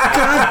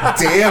 God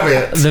damn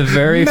it. The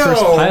very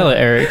first pilot,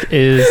 Eric,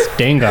 is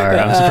Dengar.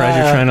 I'm surprised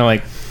you're trying to,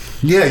 like...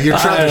 Yeah, you're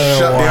trying to don't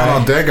shut know down why.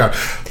 on Dengar.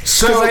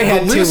 So Because I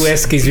had the two list-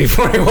 whiskeys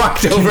before I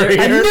walked over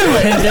here.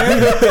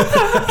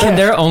 Can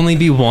there only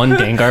be one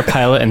Dengar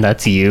pilot, and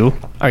that's you?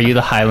 Are you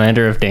the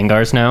Highlander of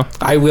Dengars now?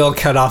 I will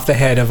cut off the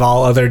head of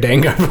all other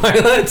Dengar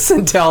pilots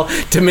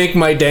to make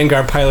my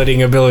Dengar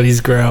piloting abilities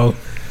grow.